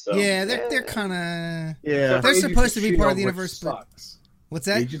point. So Yeah, they're kind of yeah. They're supposed to be part of the universe, but Sucks. what's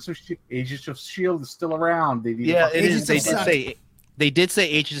that? Agents of Shield is still around. They Yeah, it is. Agents They did say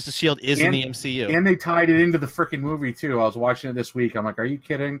Agents of Shield is in the MCU, and they tied it into the freaking movie too. I was watching it this week. I'm like, are you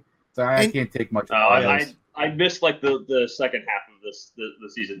kidding? So I can't take much. I missed like the second half of the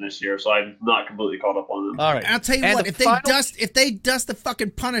season this year, so I'm not completely caught up on them. All right, I'll tell you and what. the If they dust the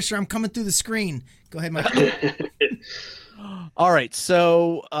fucking Punisher, I'm coming through the screen. Go ahead, Mike. All right,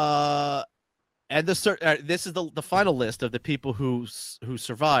 so and this is the final list of the people who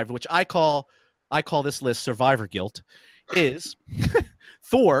survived, which I call this list survivor guilt. Is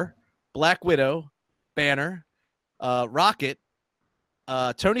Thor, Black Widow, Banner, Rocket,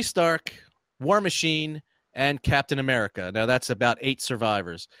 Tony Stark, War Machine, and Captain America. Now that's about 8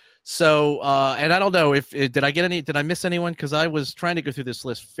 survivors. So, and I don't know if did I miss anyone? Because I was trying to go through this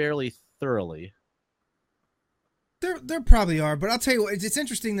list fairly thoroughly. There probably are, but I'll tell you what. It's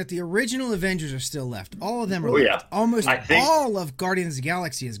interesting that the original Avengers are still left. All of them are left. Yeah. Almost all of Guardians of the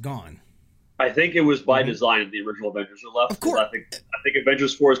Galaxy is gone. I think it was by design that the original Avengers are left. Of course. I think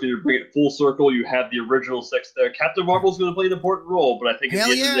Avengers 4 is going to bring it full circle. You have the original 6 there. Captain Marvel's going to play an important role, but I think at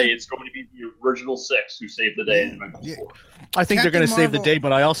the end of the day, it's going to be the original 6 who saved the day in Avengers 4. I think they're going to Captain save the Marvel- day,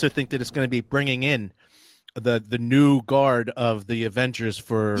 but I also think that it's going to be bringing in the new guard of the Avengers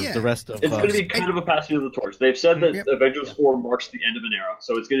for the rest of. It's going to be kind of a passing of the torch. They've said that Avengers 4 marks the end of an era,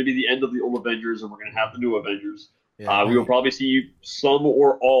 so it's going to be the end of the old Avengers, and we're going to have the new Avengers. Yeah, we will probably see some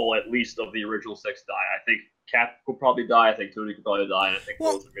or all, at least, of the original 6 die. I think Cap will probably die. I think Tony could probably die. And I think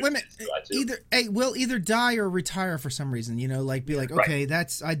Well, those are wait a going to minute. die too. Will either die or retire for some reason. You know, like be like, Right. okay,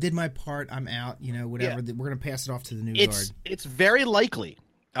 I did my part. I'm out. You know, whatever. We're gonna pass it off to the new guard. It's very likely.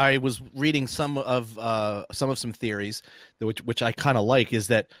 I was reading some theories, which I kind of like, is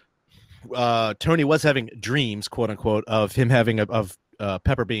that Tony was having dreams, quote unquote, of him having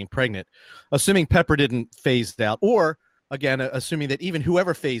Pepper being pregnant, assuming Pepper didn't phase out, or again, assuming that even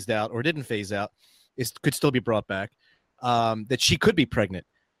whoever phased out or didn't phase out could still be brought back, that she could be pregnant,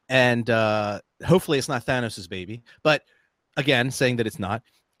 and hopefully it's not Thanos' baby, but again, saying that it's not,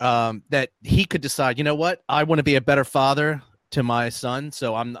 that he could decide, you know what, I want to be a better father to my son,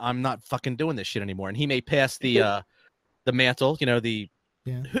 so I'm not fucking doing this shit anymore, and he may pass the mantle, you know,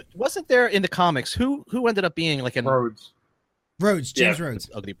 wasn't there in the comics who ended up being like Rhodes, James Rhodes.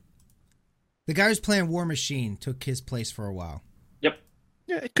 Ugly. The guy who's playing War Machine took his place for a while. Yep.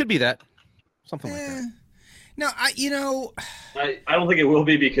 Yeah, it could be that. Something like that. No, I don't think it will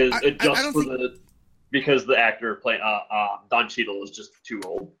be because because the actor playing Don Cheadle is just too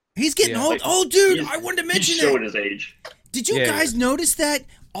old. He's getting old. Oh, dude, I wanted to mention he's showing his age. Did you guys notice that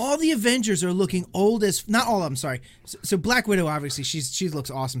all the Avengers are looking old as not all of them? Sorry. So Black Widow, obviously, she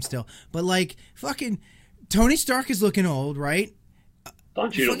looks awesome still, but like fucking Tony Stark is looking old, right? Don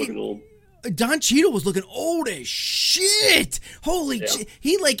Cheadle's looking old. Don Cheadle was looking old as shit. Holy shit.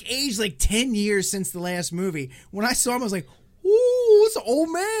 He like aged like 10 years since the last movie. When I saw him, I was like, ooh, it's an old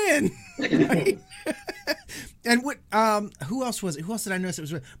man. Right? And what who else was it? Who else did I notice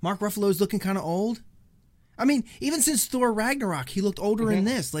it was Mark Ruffalo's looking kind of old? I mean, even since Thor Ragnarok, he looked older in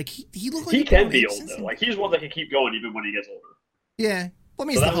this. Like he looked like He can be old old though. Like he's one that can keep going even when he gets older. Yeah. Well, I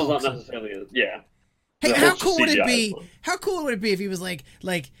mean, So it's that the was Hulk. not necessarily. Yeah. Hey, The how Hulk's cool would it CGI be? is fun. How cool would it be if he was like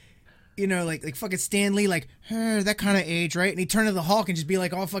you know, like fucking Stan Lee, like that kind of age, right? And he turned to the Hulk and just be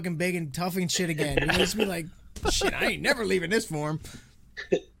like all fucking big and tough and shit again. You know, just be like, shit, I ain't never leaving this form.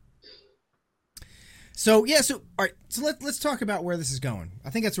 So yeah, so all right, so let's talk about where this is going. I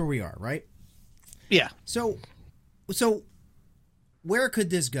think that's where we are, right? Yeah. So where could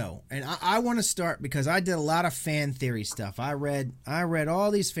this go? And I want to start because I did a lot of fan theory stuff. I read all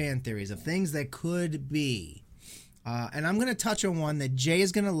these fan theories of things that could be. And I'm going to touch on one that Jay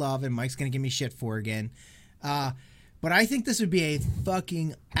is going to love and Mike's going to give me shit for again. But I think this would be a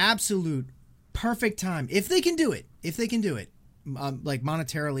fucking absolute perfect time if they can do it. Like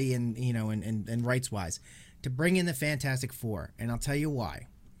monetarily and, you know, and rights wise, to bring in the Fantastic Four. And I'll tell you why.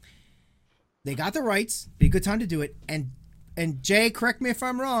 They got the rights. Be a good time to do it. And Jay, correct me if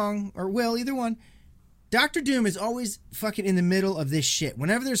I'm wrong, or Will, either one. Doctor Doom is always fucking in the middle of this shit.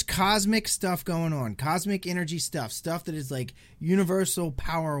 Whenever there's cosmic stuff going on, cosmic energy stuff that is like universal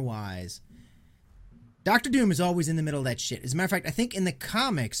power-wise, Doctor Doom is always in the middle of that shit. As a matter of fact, I think in the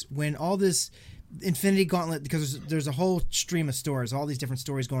comics, when all this Infinity Gauntlet, because there's a whole stream of stories, all these different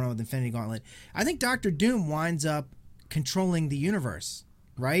stories going on with Infinity Gauntlet, I think Doctor Doom winds up controlling the universe,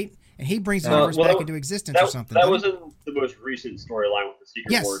 right? And he brings the universe back into existence or something. That was in the most recent storyline with the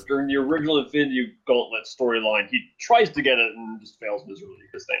Secret War. During the original Infinity Gauntlet storyline, he tries to get it and just fails miserably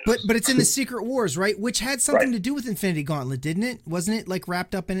because Thanos. But it's in the Secret Wars, right? Which had something to do with Infinity Gauntlet, didn't it? Wasn't it like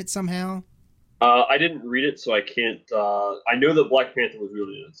wrapped up in it somehow? I didn't read it, so I can't. I know that Black Panther was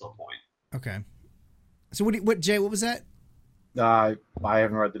really in it at some point. Okay. So what Jay? What was that? I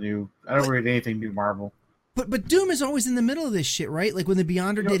haven't read I don't read anything new Marvel. But Doom is always in the middle of this shit, right? Like when the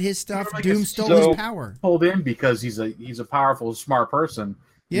Beyonder did his stuff, like Doom stole his power. Pulled in because he's a powerful, smart person.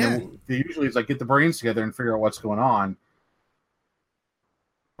 Yeah. You know, usually it's like get the brains together and figure out what's going on.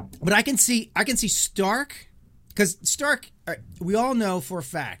 But I can see Stark, because Stark, we all know for a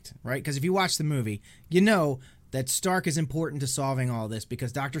fact, right? Because if you watch the movie, you know that Stark is important to solving all this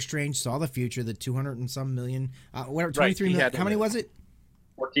because Doctor Strange saw the future, the 200 and some million, whatever, 23 million. How many was it?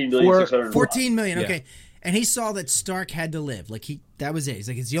 14 million. Okay. And he saw that Stark had to live. Like that was it. He's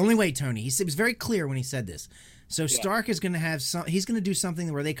like, it's the only way, Tony. It was very clear when he said this. So Stark is going to have he's going to do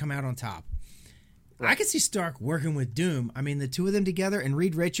something where they come out on top. Right. I could see Stark working with Doom. I mean, the two of them together and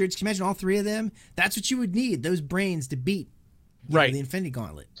Reed Richards. Can you imagine all three of them? That's what you would need, those brains to beat the Infinity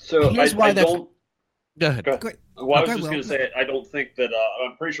Gauntlet. So here's why that. Go ahead. Well, I was just going to say, I don't think that.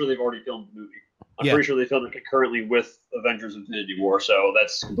 I'm pretty sure they've already filmed the movie. I'm pretty sure they filmed it concurrently with Avengers: Infinity War, so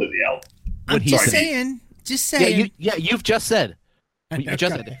that's completely out. I'm just saying. Yeah, you've just said. You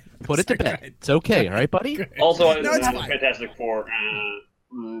just said it. Put it to bed. It's okay, all right, buddy? Also, it's Fantastic Four.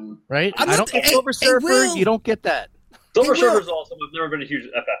 Right? I don't get Silver Surfer. You don't get that. Silver Surfer's awesome. I've never been a huge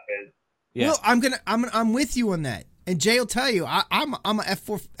FF fan. Yeah. Well, I'm with you on that. And Jay will tell you, I'm a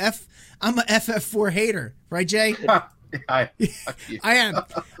FF4 hater, right, Jay? I am.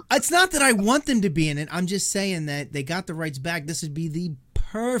 It's not that I want them to be in it. I'm just saying that they got the rights back. This would be the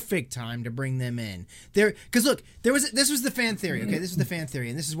perfect time to bring them in. Because look, this was the fan theory. Okay, this was the fan theory,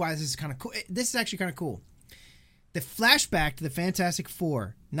 and this is why this is kind of cool. This is actually kind of cool. The flashback to the Fantastic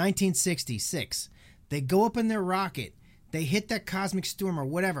Four, 1966. They go up in their rocket. They hit that cosmic storm or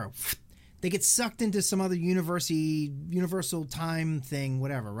whatever. They get sucked into some other universal time thing,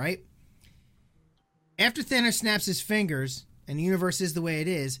 whatever, right? After Thanos snaps his fingers and the universe is the way it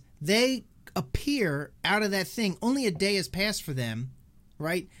is, they appear out of that thing. Only a day has passed for them,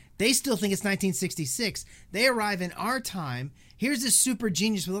 right? They still think it's 1966. They arrive in our time. Here's this super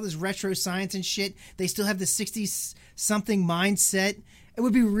genius with all this retro science and shit. They still have the 60-something mindset. It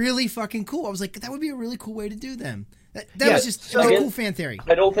would be really fucking cool. I was like, that would be a really cool way to do them. That was just a cool fan theory.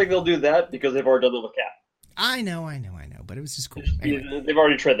 I don't think they'll do that because they've already done it with Cap. I know, but it was just cool. Anyway. They've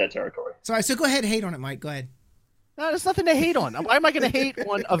already tread that territory. Sorry, so go ahead, hate on it, Mike. Go ahead. No, there's nothing to hate on. Why am I going to hate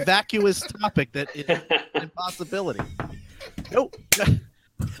on a vacuous topic that is an impossibility? Nope.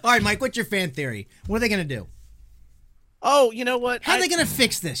 All right, Mike, what's your fan theory? What are they going to do? Oh, you know what? How are they going to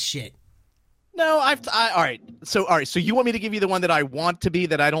fix this shit? No, all right. So you want me to give you the one that I want to be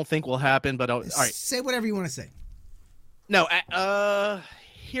that I don't think will happen, but all right. Say whatever you want to say. No,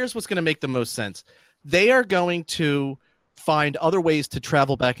 here's what's going to make the most sense. They are going to find other ways to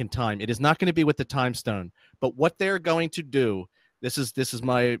travel back in time. It is not going to be with the time stone, but what they're going to do, this is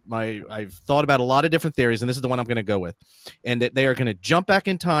my I've thought about a lot of different theories, and this is the one I'm going to go with. And that they are going to jump back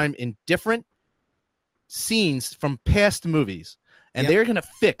in time in different scenes from past movies, and they're going to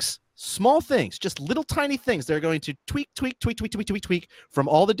fix small things, just little tiny things. They're going to tweak from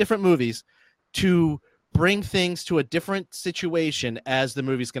all the different movies to bring things to a different situation as the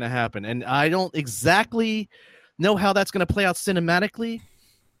movie's going to happen. And I don't exactly know how that's going to play out cinematically,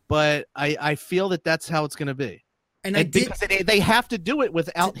 but I feel that that's how it's going to be. And because they have to do it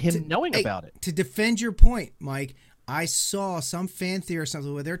without him knowing about it. To defend your point, Mike, I saw some fan theory or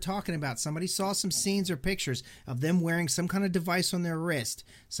something where they're talking about somebody saw some scenes or pictures of them wearing some kind of device on their wrist,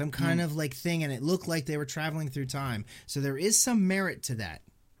 some kind of like thing, and it looked like they were traveling through time. So there is some merit to that.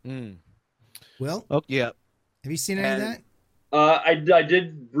 Will? Oh, yeah. Have you seen any of that? I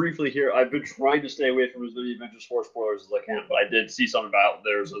did briefly hear. I've been trying to stay away from as many Avengers 4 spoilers as I can, but I did see something about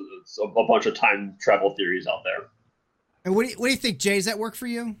there's a bunch of time travel theories out there. And what do you think, Jay? Does that work for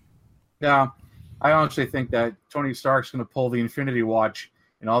you? Yeah, I honestly think that Tony Stark's going to pull the Infinity Watch,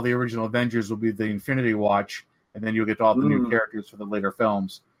 and all the original Avengers will be the Infinity Watch, and then you'll get all the new characters for the later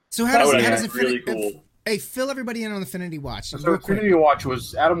films. So how does Infinity? Really cool. Hey, fill everybody in on Infinity Watch. So Infinity Watch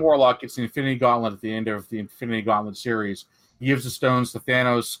was Adam Warlock gets the Infinity Gauntlet at the end of the Infinity Gauntlet series. He gives the stones to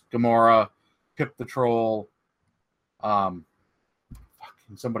Thanos, Gamora, Pip the Troll,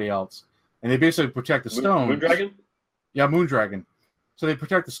 somebody else, and they basically protect the stones. Moondragon? Yeah, Moondragon. So they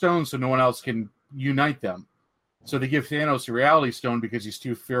protect the stones so no one else can unite them. So they give Thanos a Reality Stone because he's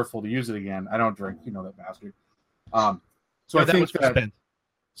too fearful to use it again. I don't drink, that bastard. So I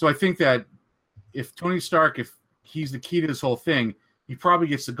think that if Tony Stark, if he's the key to this whole thing, he probably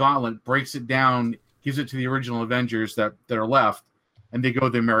gets the gauntlet, breaks it down, gives it to the original Avengers that are left, and they go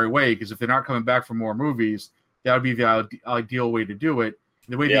their merry way. Because if they're not coming back for more movies, that would be the ideal way to do it.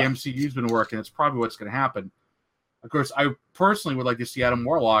 The way the MCU's been working, it's probably what's going to happen. Of course, I personally would like to see Adam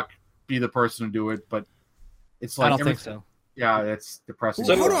Warlock be the person to do it, but it's like I don't think so. Yeah, it's depressing.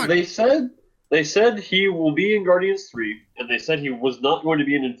 So hold on. They said he will be in Guardians 3, and they said he was not going to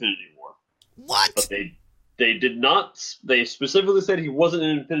be in Infinity War. What? But they did not. They specifically said he wasn't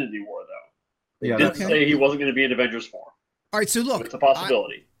in Infinity War, though. They didn't say he wasn't going to be in Avengers 4. All right, so look, it's a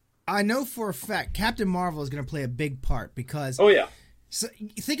possibility. I know for a fact Captain Marvel is going to play a big part because. Oh yeah. So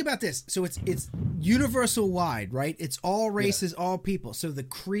think about this. So it's universal wide, right? It's all races, all people. So the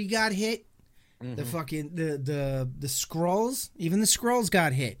Kree got hit, the fucking the Skrulls, even the Skrulls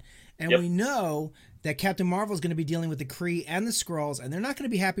got hit, and we know that Captain Marvel is going to be dealing with the Kree and the Skrulls, and they're not going to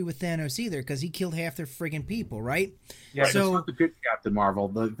be happy with Thanos either because he killed half their friggin' people, right? Yeah, so it's not the good Captain Marvel,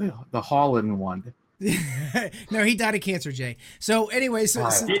 the Holland one. No, he died of cancer, Jay. So anyway, he's in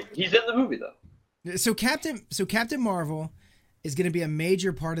the movie though. So Captain Marvel is going to be a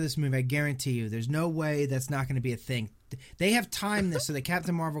major part of this movie. I guarantee you. There's no way that's not going to be a thing. They have timed this so that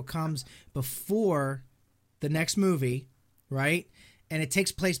Captain Marvel comes before the next movie, right? And it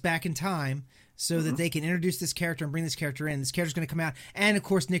takes place back in time so that they can introduce this character and bring this character in. This character's going to come out. And, of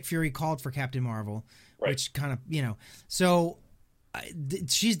course, Nick Fury called for Captain Marvel, which kind of, So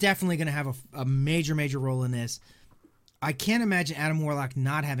she's definitely going to have a major, major role in this. I can't imagine Adam Warlock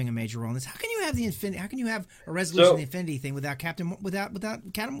not having a major role in this. How can you have How can you have a resolution of the Infinity thing without Captain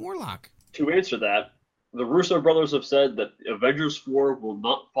Warlock? To answer that, the Russo brothers have said that Avengers 4 will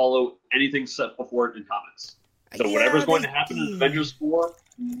not follow anything set before it in comics. So whatever's going to happen in Avengers 4,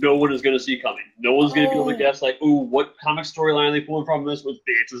 no one is going to see coming. No one's going to be able to guess, like, ooh, what comic storyline are they pulling from this? The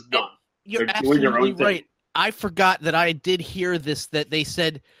answer's done. You're absolutely right. I forgot that I did hear this, that they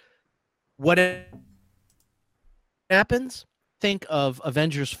said, what happens, think of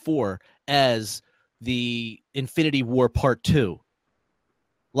Avengers 4 as the Infinity War Part 2.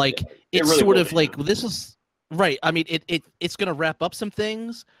 Like, it's really sort of like, this is, right, I mean, it's going to wrap up some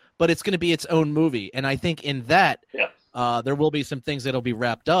things, but it's going to be its own movie. And I think in that, there will be some things that'll be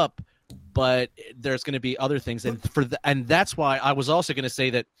wrapped up, but there's going to be other things. And that's why I was also going to say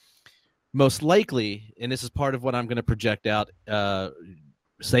that most likely, and this is part of what I'm going to project out,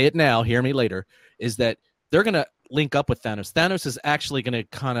 say it now, hear me later, is that they're going to link up with Thanos. Thanos is actually going to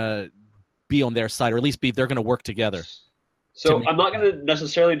kind of be on their side, or at least they're going to work together. So I'm not going to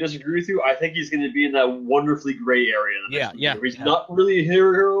necessarily disagree with you. I think he's going to be in that wonderfully gray area. He's not really a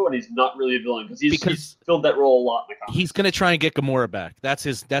hero, and he's not really a villain because he's filled that role a lot in the comics. He's going to try and get Gamora back. That's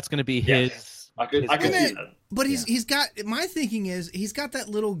going to be his. I could see that. But he's got. My thinking is he's got that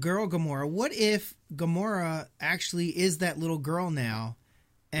little girl Gamora. What if Gamora actually is that little girl now,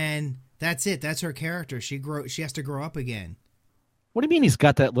 and that's it? That's her character. She has to grow up again. What do you mean he's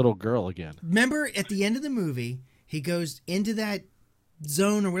got that little girl again? Remember at the end of the movie, he goes into that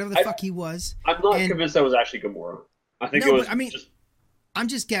zone or whatever the fuck he was. I'm not convinced that was actually Gamora. I think it was. I mean, I'm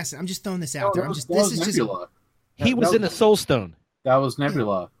just guessing. I'm just throwing this out there. Nebula. He was in the Soul Stone. That was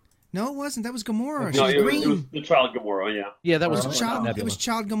Nebula. No, it wasn't. That was Gamora. No, She No, was it green. was the child Gamora. Yeah. Yeah, that was It was child. Nebula. It was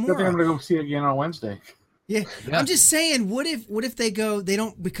child I think I'm Gamora. gonna go see it again on Wednesday. Yeah. Yeah. I'm just saying. What if they go? They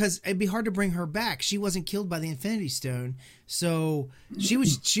don't, because it'd be hard to bring her back. She wasn't killed by the Infinity Stone, so she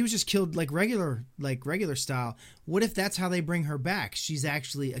was just killed like regular style. What if that's how they bring her back? She's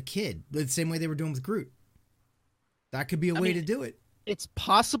actually a kid, the same way they were doing with Groot. That could be a way to do it. It's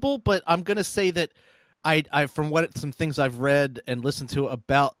possible, but I'm gonna say that I from what some things I've read and listened to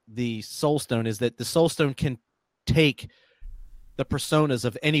about the Soul Stone is that the Soul Stone can take the personas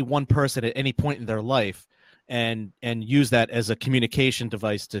of any one person at any point in their life and use that as a communication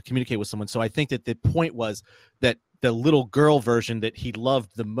device to communicate with someone. So I think that the point was that the little girl version that he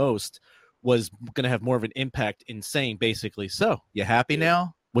loved the most was going to have more of an impact in saying basically, so you happy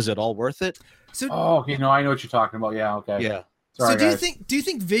now? Was it all worth it? So, Oh, okay. No, I know what you're talking about. Yeah. Okay. Yeah. Sorry, so do guys. you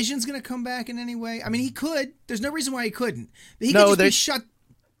think Vision's going to come back in any way? I mean, he could. There's no reason why he couldn't. He No, could just be there's- shut.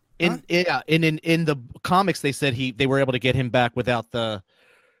 In the comics they said they were able to get him back without the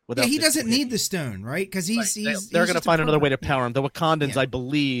Yeah, he doesn't need the stone, right? Because they're going to find another way to power him. The Wakandans, Yeah. I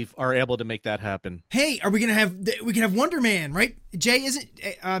believe, are able to make that happen. Hey, are we gonna have Wonder Man, right? Jay isn't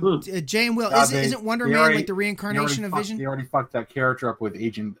Jay and Will isn't Wonder they Man already- like the reincarnation of Vision? They already fucked that character up with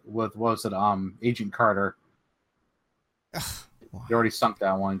Agent Carter. Ugh, why? They already sunk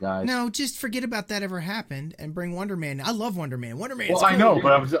that one, guys. No, just forget about that ever happened and bring Wonder Man. I love Wonder Man. Wonder Man. Well, I know,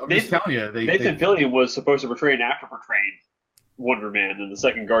 but I'm just telling you, Nathan Fillion was supposed to portray an actor portraying Wonder Man in the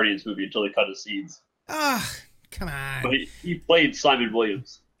second Guardians movie until he cut his seeds. Ah, come on. But he played Simon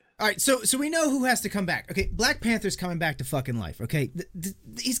Williams. All right, so we know who has to come back. Okay, Black Panther's coming back to fucking life. Okay,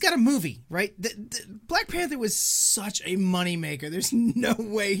 he's got a movie, right? Black Panther was such a moneymaker. There's no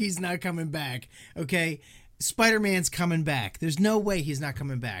way he's not coming back. Okay, Spider-Man's coming back. There's no way he's not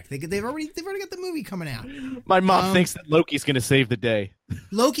coming back. They've already got the movie coming out. My mom thinks that Loki's going to save the day.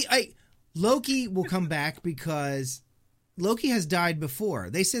 Loki will come back because Loki has died before.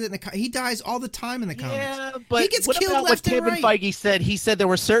 They say that he dies all the time in the comics. Yeah, but he gets what killed about left what and Kevin right. Feige said? He said there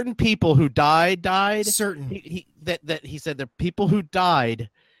were certain people who died. Certain. He said the people who died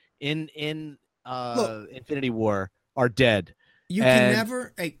in Infinity War are dead. You And can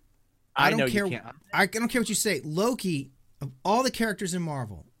never. Hey, I don't know care. you can't. I don't care what you say. Loki, of all the characters in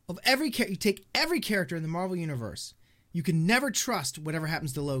Marvel, you take every character in the Marvel universe, you can never trust whatever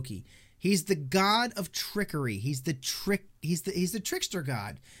happens to Loki. He's the god of trickery. He's the trickster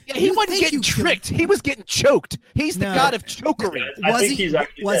god. Yeah, he You wasn't think getting you killed- tricked. He was getting choked. He's the No. god of chokery. I Was think he? he's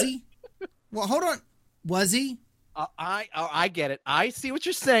actually Was dead. he? Well, hold on. Was he? I get it. I see what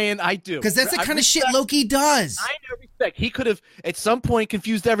you're saying. I do. Because that's the I kind of shit respect- Loki does. I know, respect. He could have at some point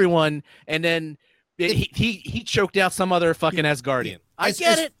confused everyone, and then he choked out some other fucking Asgardian. I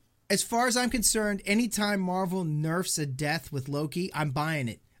get it. As far as I'm concerned, anytime Marvel nerfs a death with Loki, I'm buying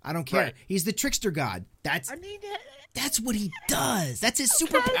it. I don't care. Right. He's the trickster god. That's what he does. That's his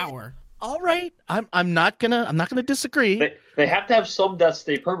Okay. superpower. All right. I'm not gonna disagree. They have to have some deaths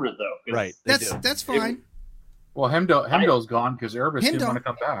stay permanent though. 'cause Right. They do. That's fine. Well, Hemdo's gone because Erebus didn't Heimdall. want to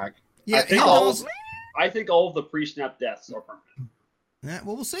come back. Yeah, I think Heimdall's- all of the pre-snap deaths are permanent.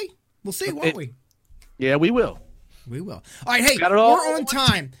 well, we'll see. We'll see, won't we? Yeah, we will. We will. All right, hey, Got it all? we're on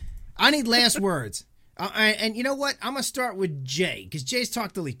time. I need last words. And you know what? I'm gonna start with Jay because Jay's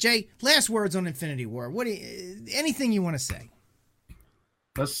talked the least. Jay, last words on Infinity War. Anything you want to say?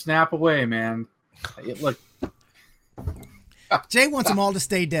 Let's snap away, man. Look, Jay wants them all to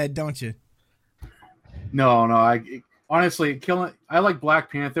stay dead, don't you? no. Honestly, killing. I like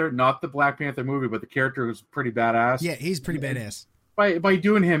Black Panther, not the Black Panther movie, but the character was pretty badass. Yeah, he's pretty badass. By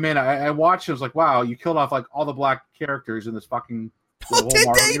doing him in, I watched. I was like, wow, you killed off like all the black characters in this fucking the Oh, whole did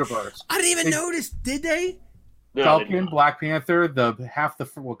Marvel they? universe. I didn't even notice. Did they? No, they Falcon, didn't. Black Panther, half the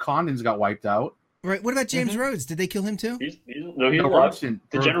Wakandans got wiped out. Right. What about James Rhodes? Did they kill him too? He's No, alive. Rhodes didn't-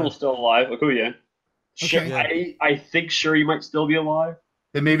 The general's still alive. Akuya. Okay. I think Shuri might still be alive.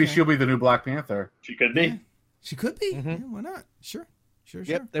 Then maybe Okay. she'll be the new Black Panther. She could be. Yeah. She could be. Mhm. Yeah, why not? Sure.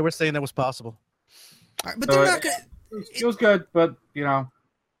 Yep, they were saying that was possible. All right, but they're So, not gonna. It was good, but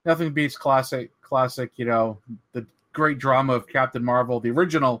nothing beats classic. The great drama of Captain Marvel, the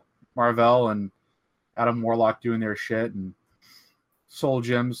original Marvel, and Adam Warlock doing their shit, and Soul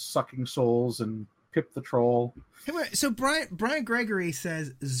Gems sucking souls, and Pip the Troll. Hey, wait, so Brian Gregory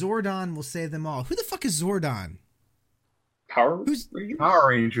says Zordon will save them all. Who the fuck is Zordon? Power. Who's- Rangers? Power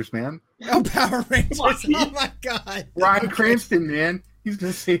Rangers, man. Oh, Power Rangers! Come on, Pete. Oh my god! Bryan Okay. Cranston, man. He's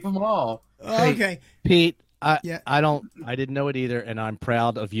gonna save them all. Oh, okay. Pete, I Yeah. didn't know it either, and I'm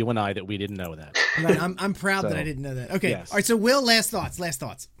proud of you and I that we didn't know that. Right, I'm proud that So, I didn't know that. Okay. yes. All right. So, Will, last thoughts. Last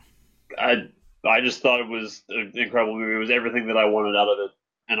thoughts. I just thought it was an incredible movie. It was everything that I wanted out of it.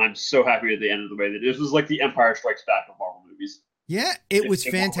 and I'm so happy at the end of the way that this was like the Empire Strikes Back of Marvel movies. Yeah, it was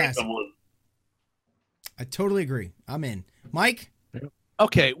won't make fantastic. someone- I totally agree. I'm in. Mike?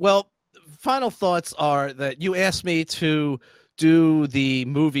 Okay, well, final thoughts are that you asked me to do the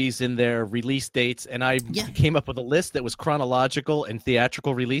movies in their release dates, and I came up with a list that was chronological and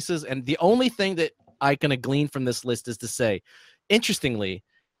theatrical releases. And the only thing that I can glean from this list is to say, interestingly,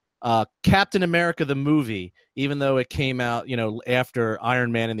 Captain America the movie, even though it came out, after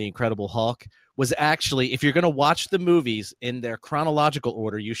Iron Man and the Incredible Hulk, was actually, if you're going to watch the movies in their chronological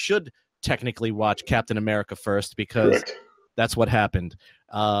order, you should technically watch Captain America first, because Correct. that's what happened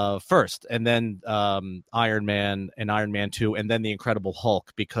first, and then Iron Man and Iron Man 2, and then the Incredible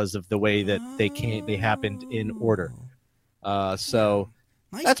Hulk, because of the way that they happened in order. So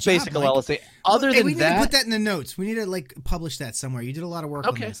Nice that's job, basically Mike. all I'll say. Other Hey, than we need that, to put that in the notes. We need to publish that somewhere. You did a lot of work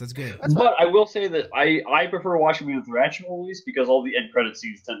on Okay. this. That's good. But I will say that I prefer watching the theatrical release because all the end credit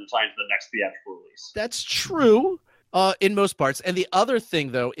scenes tend to tie into the next theatrical release. that's true in most parts. And the other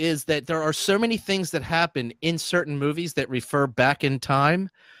thing, though, is that there are so many things that happen in certain movies that refer back in time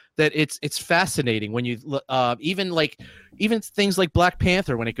that it's fascinating when you even things like Black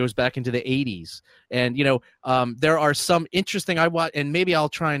Panther when it goes back into the 80s. And there are some interesting I watch, and maybe I'll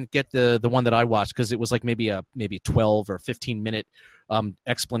try and get the one that I watched, because it was like maybe 12 or 15 minute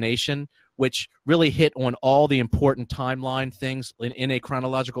explanation, which really hit on all the important timeline things in a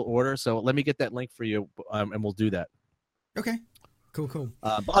chronological order. So let me get that link for you, and we'll do that. Okay. Cool.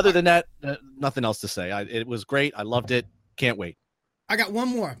 But other than that, nothing else to say. It was great. I loved it. Can't wait. I got one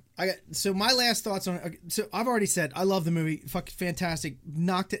more. So my last thoughts on it. So I've already said I love the movie. Fucking fantastic.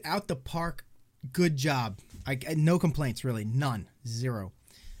 Knocked it out the park. Good job. No complaints, really. None. Zero.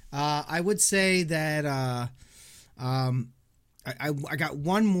 I would say that I got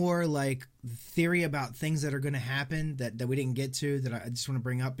one more theory about things that are going to happen that we didn't get to, that I just want to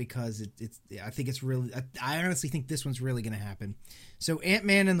bring up, because I think it's really, I honestly think this one's really going to happen. So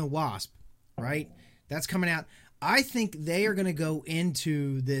Ant-Man and the Wasp, right? That's coming out. I think they are going to go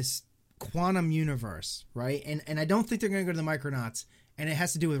into this quantum universe, right? And I don't think they're going to go to the Micronauts, and it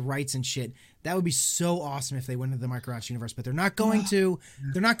has to do with rights and shit. That would be so awesome if they went into the Micronauts universe, but they're not going to.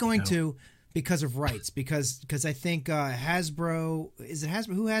 They're not going to because of rights. Because I think Hasbro, is it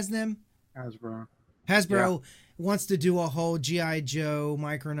Hasbro? Who has them? Hasbro wants to do a whole G.I. Joe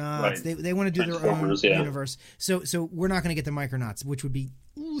Micronauts. Right. They want to do their own Transformers, yeah. universe. So we're not going to get the Micronauts, which would be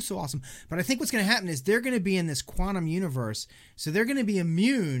so awesome. But I think what's going to happen is they're going to be in this quantum universe, so they're going to be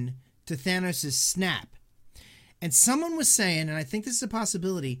immune to Thanos' snap. And someone was saying, and I think this is a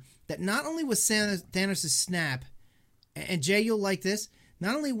possibility, that not only was Thanos' snap, and Jay, you'll like this,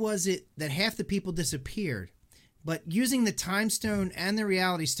 not only was it that half the people disappeared, but using the Time Stone and the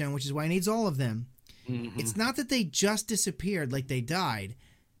Reality Stone, which is why he needs all of them, it's not that they just disappeared, like they died.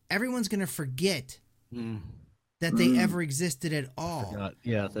 Everyone's going to forget that they ever existed at all.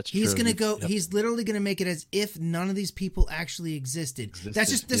 Yeah, that's true. He's going to go. Yep. He's literally going to make it as if none of these people actually existed.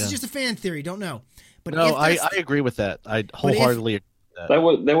 This is just a fan theory. Don't know. But no, I agree with that. I wholeheartedly agree with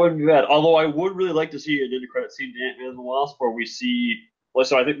that. That wouldn't be bad. Although I would really like to see an end credit scene to Ant-Man and the Wasp where we see. Well,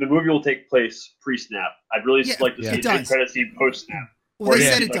 so I think the movie will take place pre-snap. I'd really like to see an end credit scene post-snap. Well, they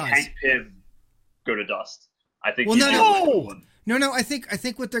said it does. Hank Pym go to dust. I think. Well, no. I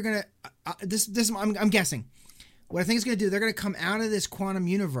think what they're gonna. I'm guessing. What I think is going to do, they're going to come out of this quantum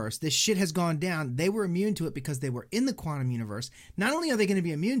universe. This shit has gone down. They were immune to it because they were in the quantum universe. Not only are they going to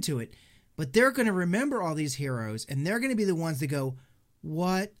be immune to it, but they're going to remember all these heroes, and they're going to be the ones that go,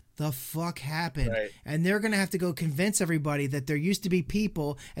 what the fuck happened? Right. And they're going to have to go convince everybody that there used to be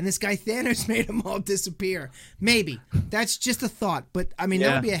people, and this guy Thanos made them all disappear. Maybe. That's just a thought. But, I mean,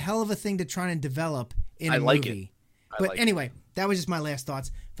 that would be a hell of a thing to try and develop in a movie. But anyway, that was just my last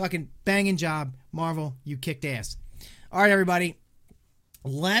thoughts. Fucking banging job. Marvel, you kicked ass. All right, everybody.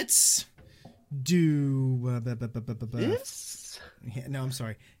 Let's do... This? No, I'm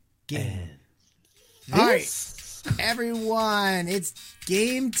sorry. Game. All right, everyone. It's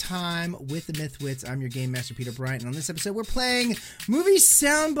game time with the Mythwits. I'm your Game Master, Peter Bryant. And on this episode, we're playing Movie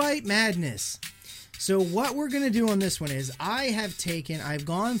Soundbite Madness. So what we're going to do on this one is I've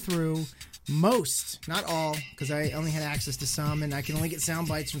gone through... most, not all, because I only had access to some, and I can only get sound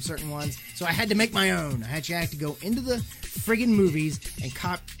bites from certain ones, so I had to make my own. I had to go into the friggin' movies and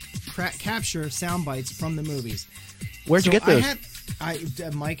capture sound bites from the movies. Where'd you get those?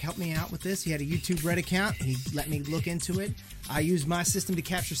 Mike helped me out with this. He had a YouTube Red account. He let me look into it. I used my system to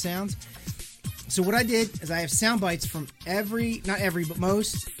capture sounds. So what I did is I have sound bites from but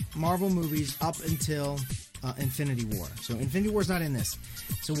most Marvel movies up until Infinity War. So Infinity War's not in this.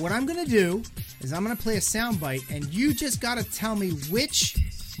 So what I'm going to do is I'm going to play a soundbite, and you just got to tell me which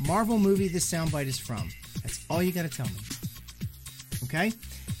Marvel movie this soundbite is from. That's all you got to tell me. Okay?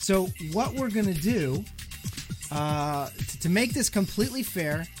 So what we're going to do, to make this completely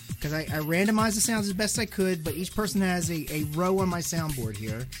fair, because I randomized the sounds as best I could, but each person has a row on my soundboard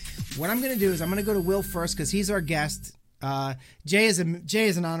here. What I'm going to do is I'm going to go to Will first because he's our guest. Jay is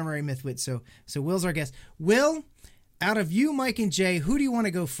an honorary Mythwit, so Will's our guest. Will, out of you, Mike, and Jay, who do you want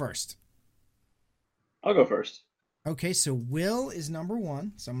to go first? I'll go first. Okay, so Will is number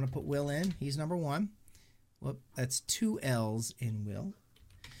 1. So I'm going to put Will in. He's number 1. Well, that's 2 L's in Will.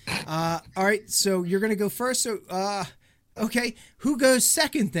 All right, so you're going to go first. So, okay, who goes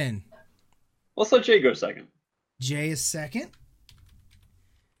second then? Let's let Jay go second. Jay is second.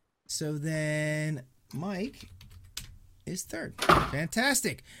 So then Mike is third.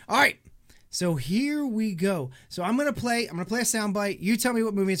 Fantastic. All right. So here we go. So I'm gonna play a soundbite. You tell me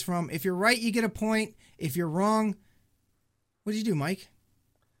what movie it's from. If you're right, you get a point. If you're wrong, what did you do, Mike?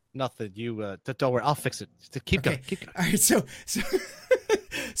 Nothing. You don't worry. I'll fix it. Keep going. All right. So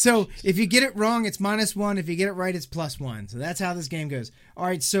so if you get it wrong, it's -1. If you get it right, it's +1. So that's how this game goes. All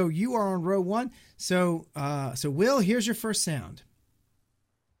right. So you are on row 1. So Will, here's your first sound.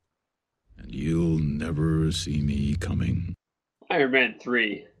 And you'll never see me coming. Iron Man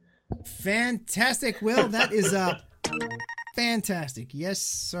 3. Fantastic, Will. That is fantastic. Yes,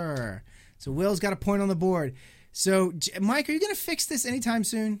 sir. So Will's got a point on the board. So, Mike, are you going to fix this anytime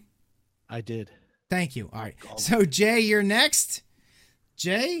soon? I did. Thank you. All right. So, Jay, you're next.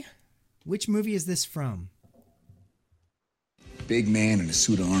 Jay, which movie is this from? Big man in a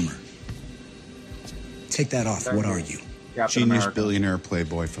suit of armor. Take that off. What are you? Captain Genius, America. billionaire,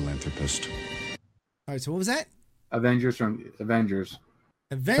 playboy, philanthropist. All right. So, what was that? Avengers from Avengers.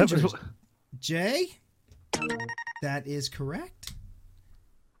 Avengers. Jay, that is correct.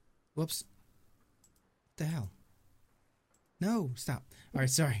 Whoops. What the hell? No, stop. All right,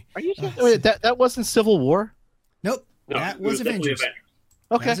 sorry. Are you wait, that wasn't Civil War? Nope. No, that it was definitely Avengers.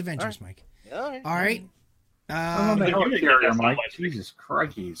 Okay. That was Avengers, All right. Mike. All right. All right. I'm the you didn't get helicarrier, that Mike. soundbite. Jesus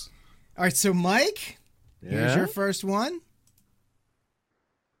Christ. All right, so Mike, here's your first one.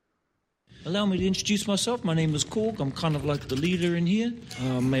 Allow me to introduce myself. My name is Korg. I'm kind of like the leader in here.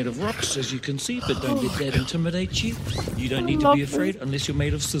 I'm made of rocks, as you can see, but don't let that intimidate you. You don't need to be afraid unless you're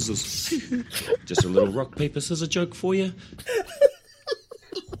made of scissors. Just a little rock, paper, scissors joke for you.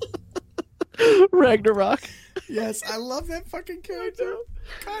 Ragnarok. Yes, I love that fucking character.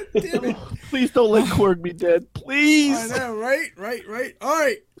 God damn it. Please don't let Korg be dead. Please. I know, right. All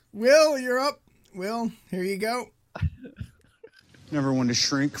right, Will, you're up. Will, here you go. Never one to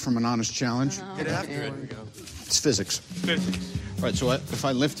shrink from an honest challenge. Get after it. It's physics. Physics. All right, so if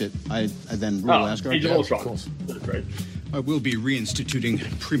I lift it, I then rule Asgard. Age of Ultron. That's right. I will be reinstituting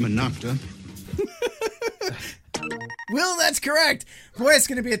Prima Nocta. Will, that's correct. Boy, it's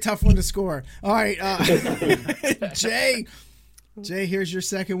going to be a tough one to score. All right, Jay, here's your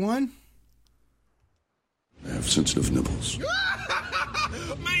second one. I have sensitive nipples.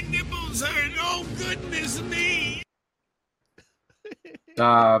 My nipples hurt. Oh, goodness me.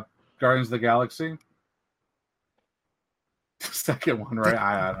 Guardians of the Galaxy. Second one, right?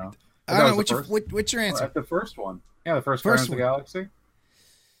 I don't know. I don't know. What's your answer? The first one. Yeah, the first Guardians of the Galaxy.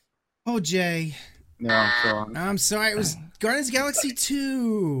 Oh, Jay. No, so I'm sorry. It was Guardians of the Galaxy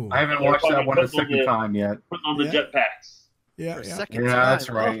 2. I haven't watched that one a second time yet. Putting on the Yeah. jetpacks. Yeah. Second Yeah, time. that's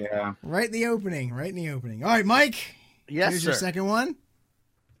right. Yeah. Right in the opening. All right, Mike. Yes, Here's sir. your second one.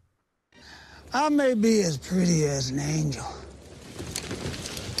 I may be as pretty as an angel,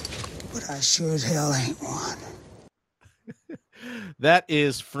 but I sure as hell ain't one. That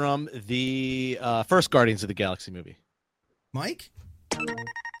is from the first Guardians of the Galaxy movie. Mike?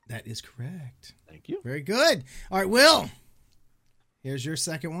 That is correct. Thank you. Very good. All right, Will. Here's your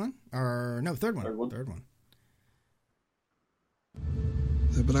second one. Or, no, third one. Third one.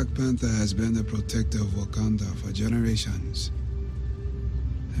 The Black Panther has been the protector of Wakanda for generations.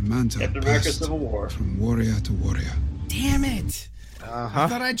 A mantle Captain America passed Civil War. from warrior to warrior. Damn it. Uh-huh. I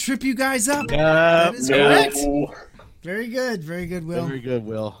thought I'd trip you guys up. That is correct. Very good, Will. Very good,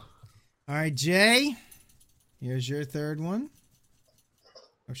 Will. All right, Jay. Here's your third one.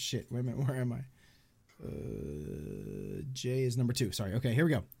 Oh, shit. Wait a minute. Where am I? Jay is number 2. Sorry. Okay, here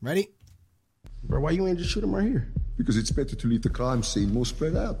we go. Ready? Bro, why you ain't just shoot him right here? Because it's better to leave the crime scene more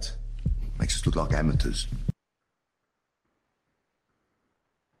spread out. Makes us look like amateurs.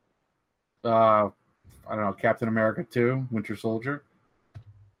 I don't know. Captain America 2, Winter Soldier.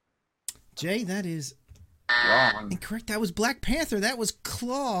 Jay, that is Wrong. incorrect. That was Black Panther. That was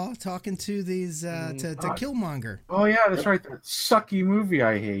Claw talking to these to Killmonger. Oh yeah, that's right. That sucky movie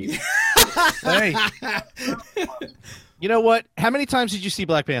I hate. Hey. You know what? How many times did you see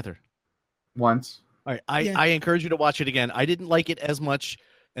Black Panther? Once. All right, I encourage you to watch it again. I didn't like it as much,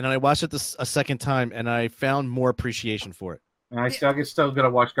 and then I watched it a second time, and I found more appreciation for it. And I still got to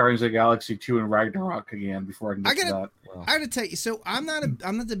watch Guardians of the Galaxy 2 and Ragnarok again before I can get to that. I gotta tell you, so I'm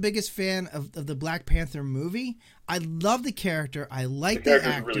not the biggest fan of the Black Panther movie. I love the character. I like the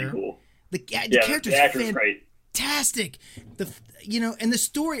actor. Really cool. The character's actor's great. Fantastic. And the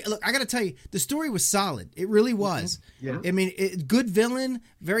story. Look, I gotta tell you, the story was solid. It really was. Yeah. I mean, good villain,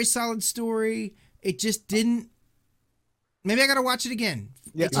 very solid story. It just didn't. Maybe I gotta watch it again.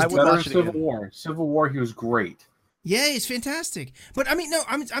 Yeah, I would watch it Civil War. Civil War, he was great. Yeah, it's fantastic. But I mean, no,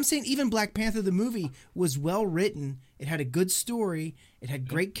 I'm saying even Black Panther the movie was well written. It had a good story. It had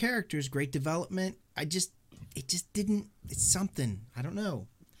great characters, great development. It just didn't. It's something. I don't know.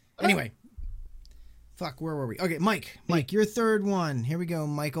 Anyway, fuck. Where were we? Okay, Mike, your third one. Here we go,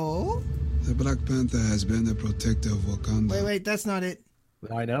 Michael. The Black Panther has been the protector of Wakanda. Wait, that's not it.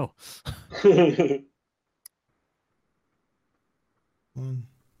 I know. One.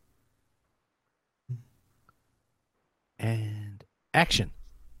 And action.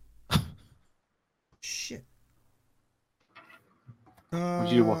 Shit.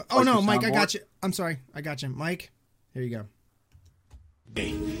 No, Mike, I got you. I'm sorry. I got you. Mike, here you go. Hey,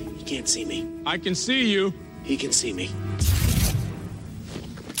 you can't see me. I can see you. He can see me.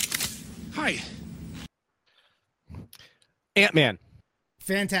 Hi. Ant-Man.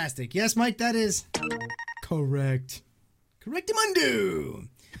 Fantastic. Yes, Mike, that is correct. Correctamundo.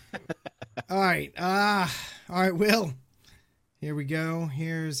 All right. All right, Will. Here we go.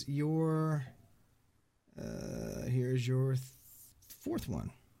 Here's your fourth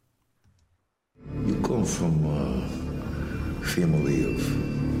one. You come from a family of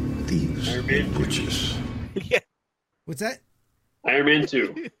thieves and butchers. Yeah. What's that? Iron Man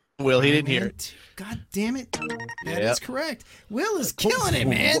 2. Will, he didn't hear it. God damn it. That is correct. Will is killing it,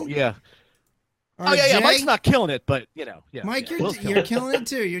 man. Yeah. All right, yeah. Jay? Mike's not killing it, but, yeah. Mike, you're killing it,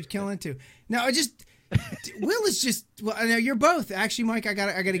 too. You're killing it, too. Now, Will is just, well, now you're both. Actually, Mike, I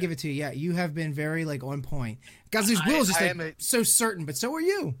gotta give it to you. Yeah, you have been very, on point. Guys, Will is just, so certain, but so are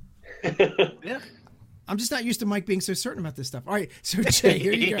you. Yeah. I'm just not used to Mike being so certain about this stuff. All right, so Jay,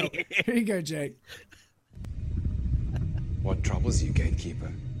 here you go. Here you go, Jay. What troubles you,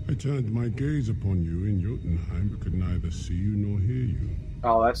 gatekeeper? I turned my gaze upon you in Jotunheim, but could neither see you nor hear you.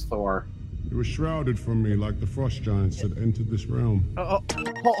 Oh, that's Thor. You were shrouded from me like the frost giants that entered this realm.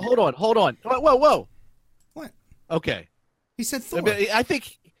 Hold on. Whoa. What? Okay. He said Thor. I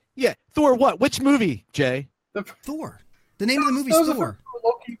think, Thor what? Which movie, Jay? Thor. The name of the movie is Thor.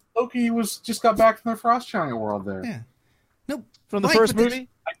 Loki just got back from the frost giant world there. Yeah. Nope. From the first movie?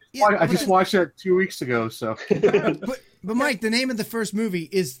 I just watched that 2 weeks ago, so. But Mike, the name of the first movie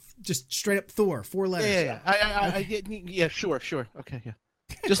is just straight up Thor, 4 letters. Yeah, sure. Okay, yeah.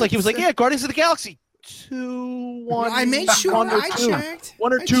 Just like he was like, Guardians of the Galaxy. 2, 1. I made sure I checked.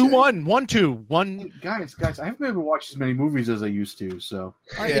 1 or 2, 1. 1, 2, 1. Guys, I haven't been able to watch as many movies as I used to, so.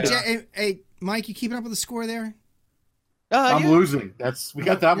 All right, hey, Mike, you keeping up with the score there? I'm losing. We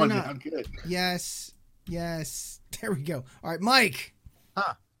got that one down good. Yes. There we go. All right, Mike.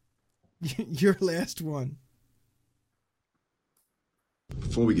 Huh. Your last one.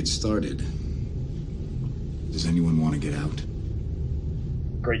 Before we get started, does anyone want to get out?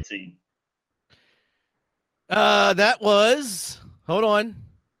 Great scene. That was. Hold on.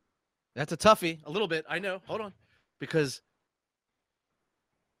 That's a toughie. A little bit. I know. Hold on. Because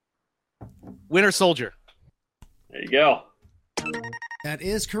Winter Soldier. There you go. That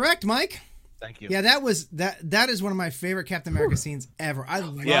is correct, Mike. Thank you. Yeah, that is one of my favorite Captain America scenes ever. I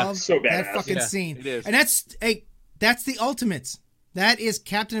love so that fucking scene. It is. And that's the Ultimates. That is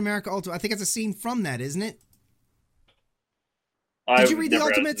Captain America Ultimate. I think it's a scene from that, isn't it? Did you read the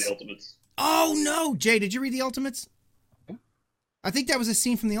Ultimates? Oh no, Jay, did you read the Ultimates? I think that was a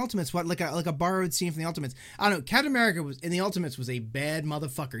scene from the Ultimates. What, like a borrowed scene from the Ultimates? I don't know. Captain America in the Ultimates was a bad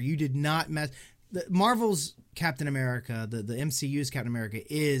motherfucker. You did not mess. Marvel's Captain America, the MCU's Captain America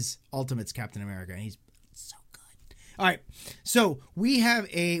is Ultimate's Captain America, and he's so good. All right, so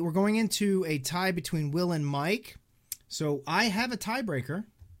we're going into a tie between Will and Mike. So I have a tiebreaker.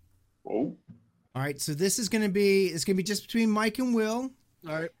 Oh. All right, so this is going to be just between Mike and Will.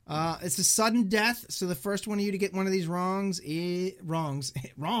 All right. It's a sudden death, so the first one of you to get one of these wrongs is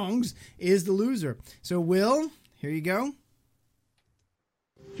the loser. So Will, here you go.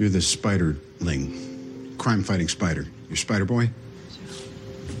 You're the Spiderling, crime-fighting spider. You're Spider-Boy?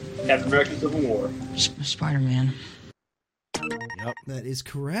 Captain America Civil War. Spider-Man. Yep. That is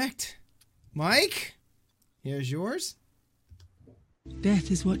correct. Mike, here's yours.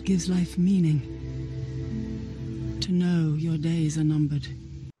 Death is what gives life meaning. To to know your days are numbered.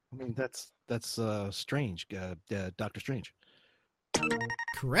 I mean, that's Strange, Doctor Strange.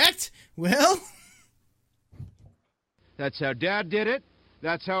 Correct. Well, That's how Dad did it.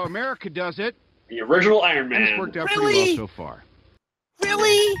 That's how America does it. The original Iron Man. And it's worked out pretty well so far.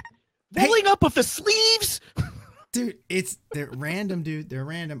 Really? Rolling up of the sleeves? dude, they're random, dude. They're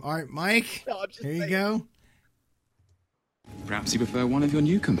random. All right, Mike, here you go. Perhaps you prefer one of your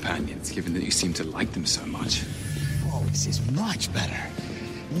new companions, given that you seem to like them so much. Oh, this is much better.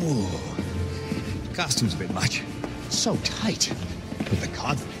 Whoa. Costume's a bit much. So tight. But the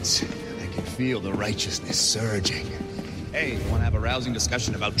confidence, I can feel the righteousness surging. Hey, want to have a rousing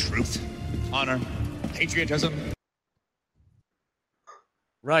discussion about truth, honor, patriotism?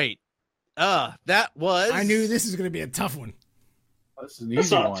 Right. That was... I knew this was going to be a tough one. This is an That's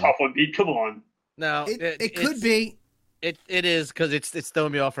easy not one. a tough one, Pete. Come on. No, It could be. It is, because it's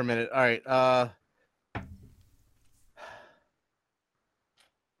throwing me off for a minute. All right.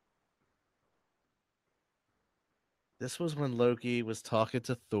 This was when Loki was talking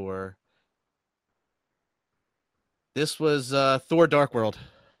to Thor. This was Thor Dark World.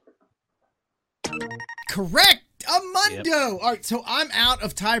 Correct. Amundo. Yep. All right, so I'm out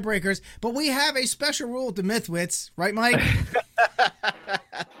of tiebreakers, but we have a special rule with the Mythwits, right, Mike?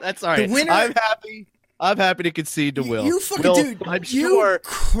 That's all right. The winner, I'm happy to concede to Will. You fucking Will, dude. I'm sure. You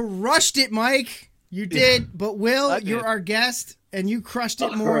crushed it, Mike. You did. But Will, you're our guest, and you crushed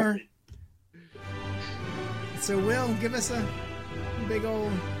it more. So Will, give us a big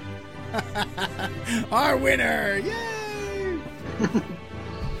old our winner. Yay!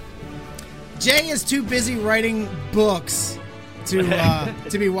 Jay is too busy writing books to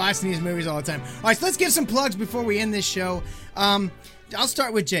be watching these movies all the time. All right, so let's give some plugs before we end this show. I'll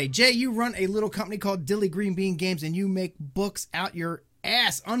start with Jay. Jay, you run a little company called Dilly Green Bean Games, and you make books out your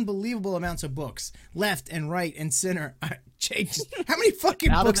ass. Unbelievable amounts of books, left and right and center. Jay, how many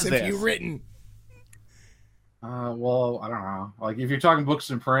fucking books have you written? Well, I don't know. Like, if you're talking books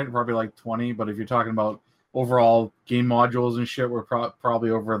in print, probably like 20. But if you're talking about overall game modules and shit, we're probably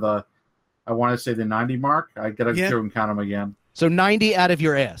over the, I want to say the 90 mark. I gotta go and count them again. So 90 out of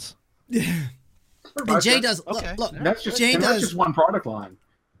your ass. And Jay does. Okay. Look, that's just Jay that's just one product line.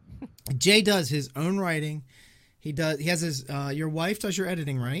 Jay does his own writing. He has his. Your wife does your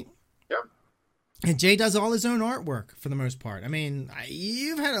editing, right? Yep. And Jay does all his own artwork for the most part. I mean,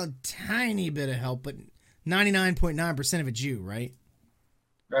 you've had a tiny bit of help, but 99.9% of it's you, right?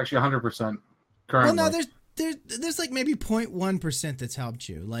 Actually, 100% currently. Well, no, there's like maybe 0.1% that's helped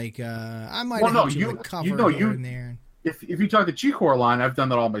you. Like I might have helped you with cover here and there. If you talk the G-Core line, I've done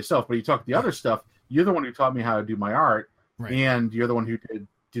that all myself. But you talk the other stuff, you're the one who taught me how to do my art, right. And you're the one who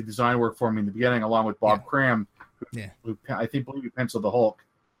did design work for me in the beginning, along with Bob Cram, who I believe he penciled the Hulk.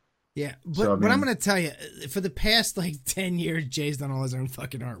 Yeah, but what I'm going to tell you, for the past like 10 years, Jay's done all his own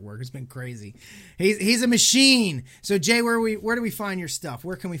fucking artwork. It's been crazy. He's a machine. So Jay, where do we find your stuff?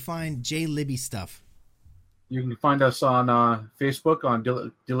 Where can we find Jay Libby stuff? You can find us on Facebook on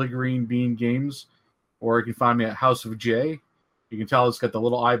Dilly Green Bean Games, or you can find me at House of J. You can tell it's got the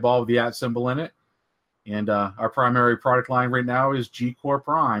little eyeball with the @ symbol in it. And our primary product line right now is G-Core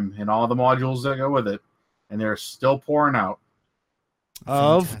Prime and all the modules that go with it. And they're still pouring out.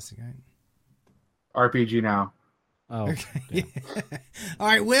 Fantastic, right? RPG now. Oh, okay. Yeah. All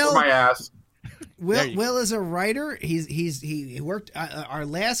right, Will. For my ass. Will is a writer. He worked our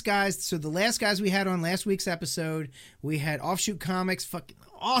last guys. So the last guys we had on last week's episode, we had Offshoot Comics. Fucking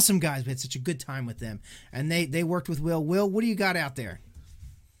awesome guys. We had such a good time with them, and they worked with Will. Will, what do you got out there?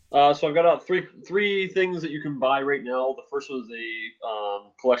 So I've got out three things that you can buy right now. The first one is a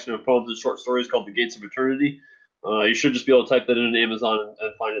collection of poems and short stories called The Gates of Eternity. You should just be able to type that in Amazon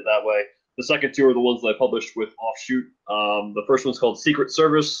and find it that way. The second two are the ones that I published with Offshoot. The first one's called Secret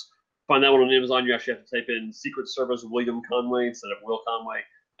Service. Find that one on Amazon. You actually have to type in Secret Service William Conway instead of Will Conway.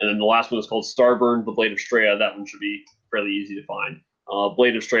 And then the last one is called Starburn, The Blade of Straya. That one should be fairly easy to find.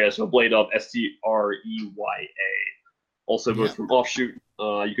 Blade of Straya, so Blade of Streya. Also goes from Offshoot.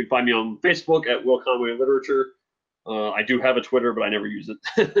 You can find me on Facebook at Will Conway Literature. I do have a Twitter, but I never use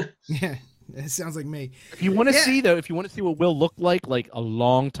it. Yeah. It sounds like me. If you want to see what Will looked like a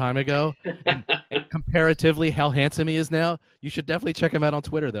long time ago, and comparatively how handsome he is now, you should definitely check him out on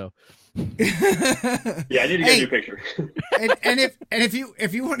Twitter, though. Yeah, I need to get a new picture. and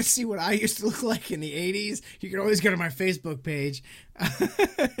if you want to see what I used to look like in the 80s, you can always go to my Facebook page.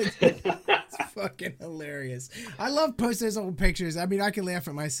 It's fucking hilarious. I love posting those old pictures. I mean, I can laugh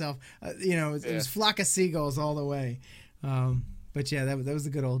at myself. It was flock of seagulls all the way. But yeah, that was the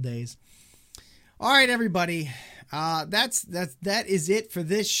good old days. All right, everybody. That is it for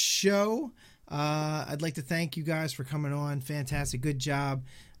this show. I'd like to thank you guys for coming on. Fantastic. Good job.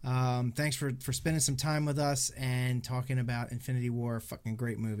 Thanks for spending some time with us and talking about Infinity War. Fucking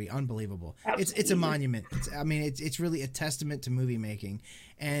great movie. Unbelievable. Absolutely. It's a monument. It's really a testament to movie making.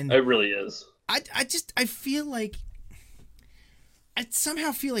 And it really is. I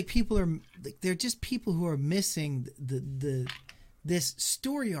somehow feel like people are like, they're just people who are missing this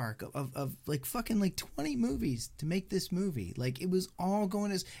story arc of like fucking like 20 movies to make this movie. Like, it was all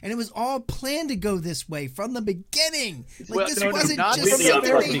going and it was all planned to go this way from the beginning. Like, this wasn't just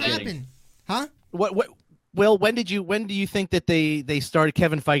something that happened. Huh? What Will, when do you think that they started,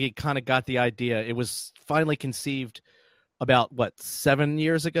 Kevin Feige kind of got the idea? It was finally conceived about 7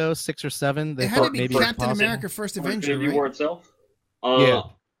 years ago, 6 or 7. It had to be Captain America First Avenger, Infinity War itself. Yeah.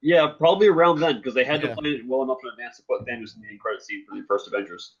 Yeah, probably around then, because they had to plan it well enough in advance to put Thanos in the end credit scene for the first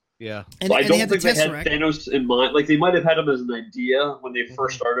Avengers. Yeah. So I don't think they had Thanos in mind. Like, they might have had him as an idea when they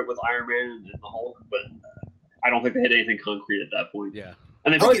first started with Iron Man and the Hulk, but I don't think they had anything concrete at that point. Yeah.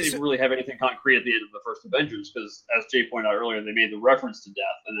 And they probably didn't really have anything concrete at the end of the first Avengers, because, as Jay pointed out earlier, they made the reference to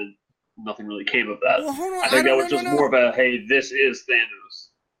death, and then nothing really came of that. Well, hold on. I think that was just more of a, hey, this is Thanos.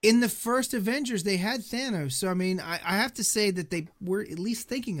 In the first Avengers, they had Thanos, so I mean, I have to say that they were at least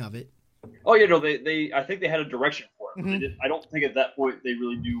thinking of it. Oh, yeah, no, they I think they had a direction for it. Mm-hmm. I don't think at that point they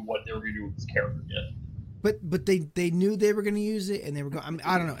really knew what they were going to do with this character yet. But they knew they were going to use it, and they were going. I mean,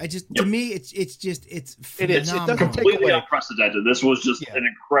 I don't know. To me, it's phenomenal. It is. It's completely unprecedented. This was just an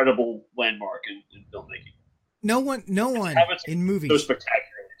incredible landmark in filmmaking. No one in movies so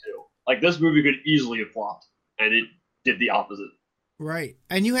spectacularly too. Like, this movie could easily have flopped, and it did the opposite. Right.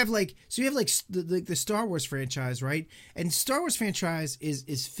 And you have the Star Wars franchise, right? And Star Wars franchise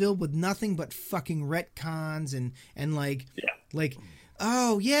is filled with nothing but fucking retcons and like,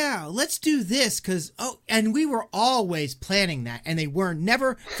 oh yeah, let's do this and we were always planning that, and they were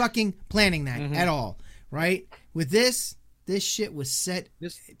never fucking planning that at all, right? With this shit was set.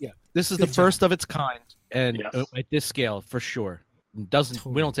 This is the first of its kind, and at this scale for sure.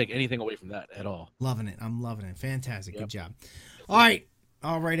 We don't take anything away from that at all. Loving it. I'm loving it. Fantastic. Good job.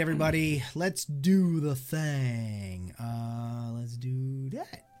 All right, everybody. Let's do the thing. Let's do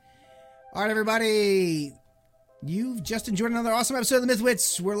that. All right, everybody. You've just enjoyed another awesome episode of the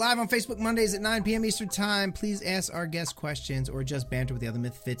Mythwits. We're live on Facebook Mondays at 9 p.m. Eastern Time. Please ask our guests questions or just banter with the other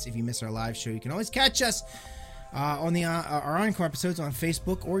Mythfits. If you miss our live show, you can always catch us on our encore episodes on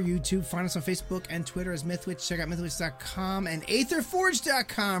Facebook or YouTube. Find us on Facebook and Twitter as Mythwits. Check out mythwits.com and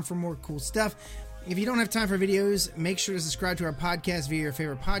aetherforge.com for more cool stuff. If you don't have time for videos, make sure to subscribe to our podcast via your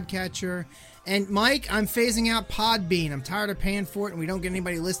favorite podcatcher. And Mike, I'm phasing out Podbean. I'm tired of paying for it, and we don't get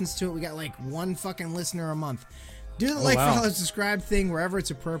anybody who listens to it. We got like one fucking listener a month. Do the follow, subscribe thing wherever it's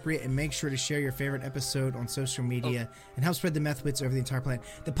appropriate, and make sure to share your favorite episode on social media and help spread the Mythwits over the entire planet.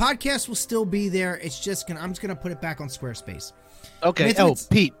 The podcast will still be there. I'm just gonna put it back on Squarespace. Okay. Mythwits,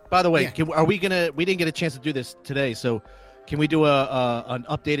 Pete, by the way, we didn't get a chance to do this today, so can we do an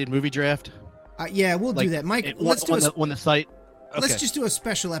updated movie draft? Yeah, we'll do that, Mike. Let's do on the site. Okay. Let's just do a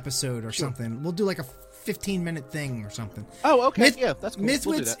special episode or something. We'll do like a 15-minute thing or something. Oh, okay. That's cool.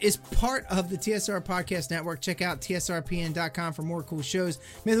 Mythwits is part of the TSR Podcast Network. Check out tsrpn.com for more cool shows.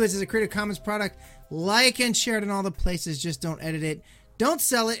 Mythwits is a Creative Commons product. Like and share it in all the places. Just don't edit it. Don't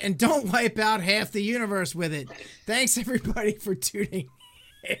sell it, and don't wipe out half the universe with it. Thanks, everybody, for tuning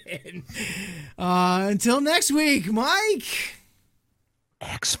in. Until next week, Mike.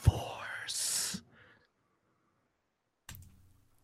 X4.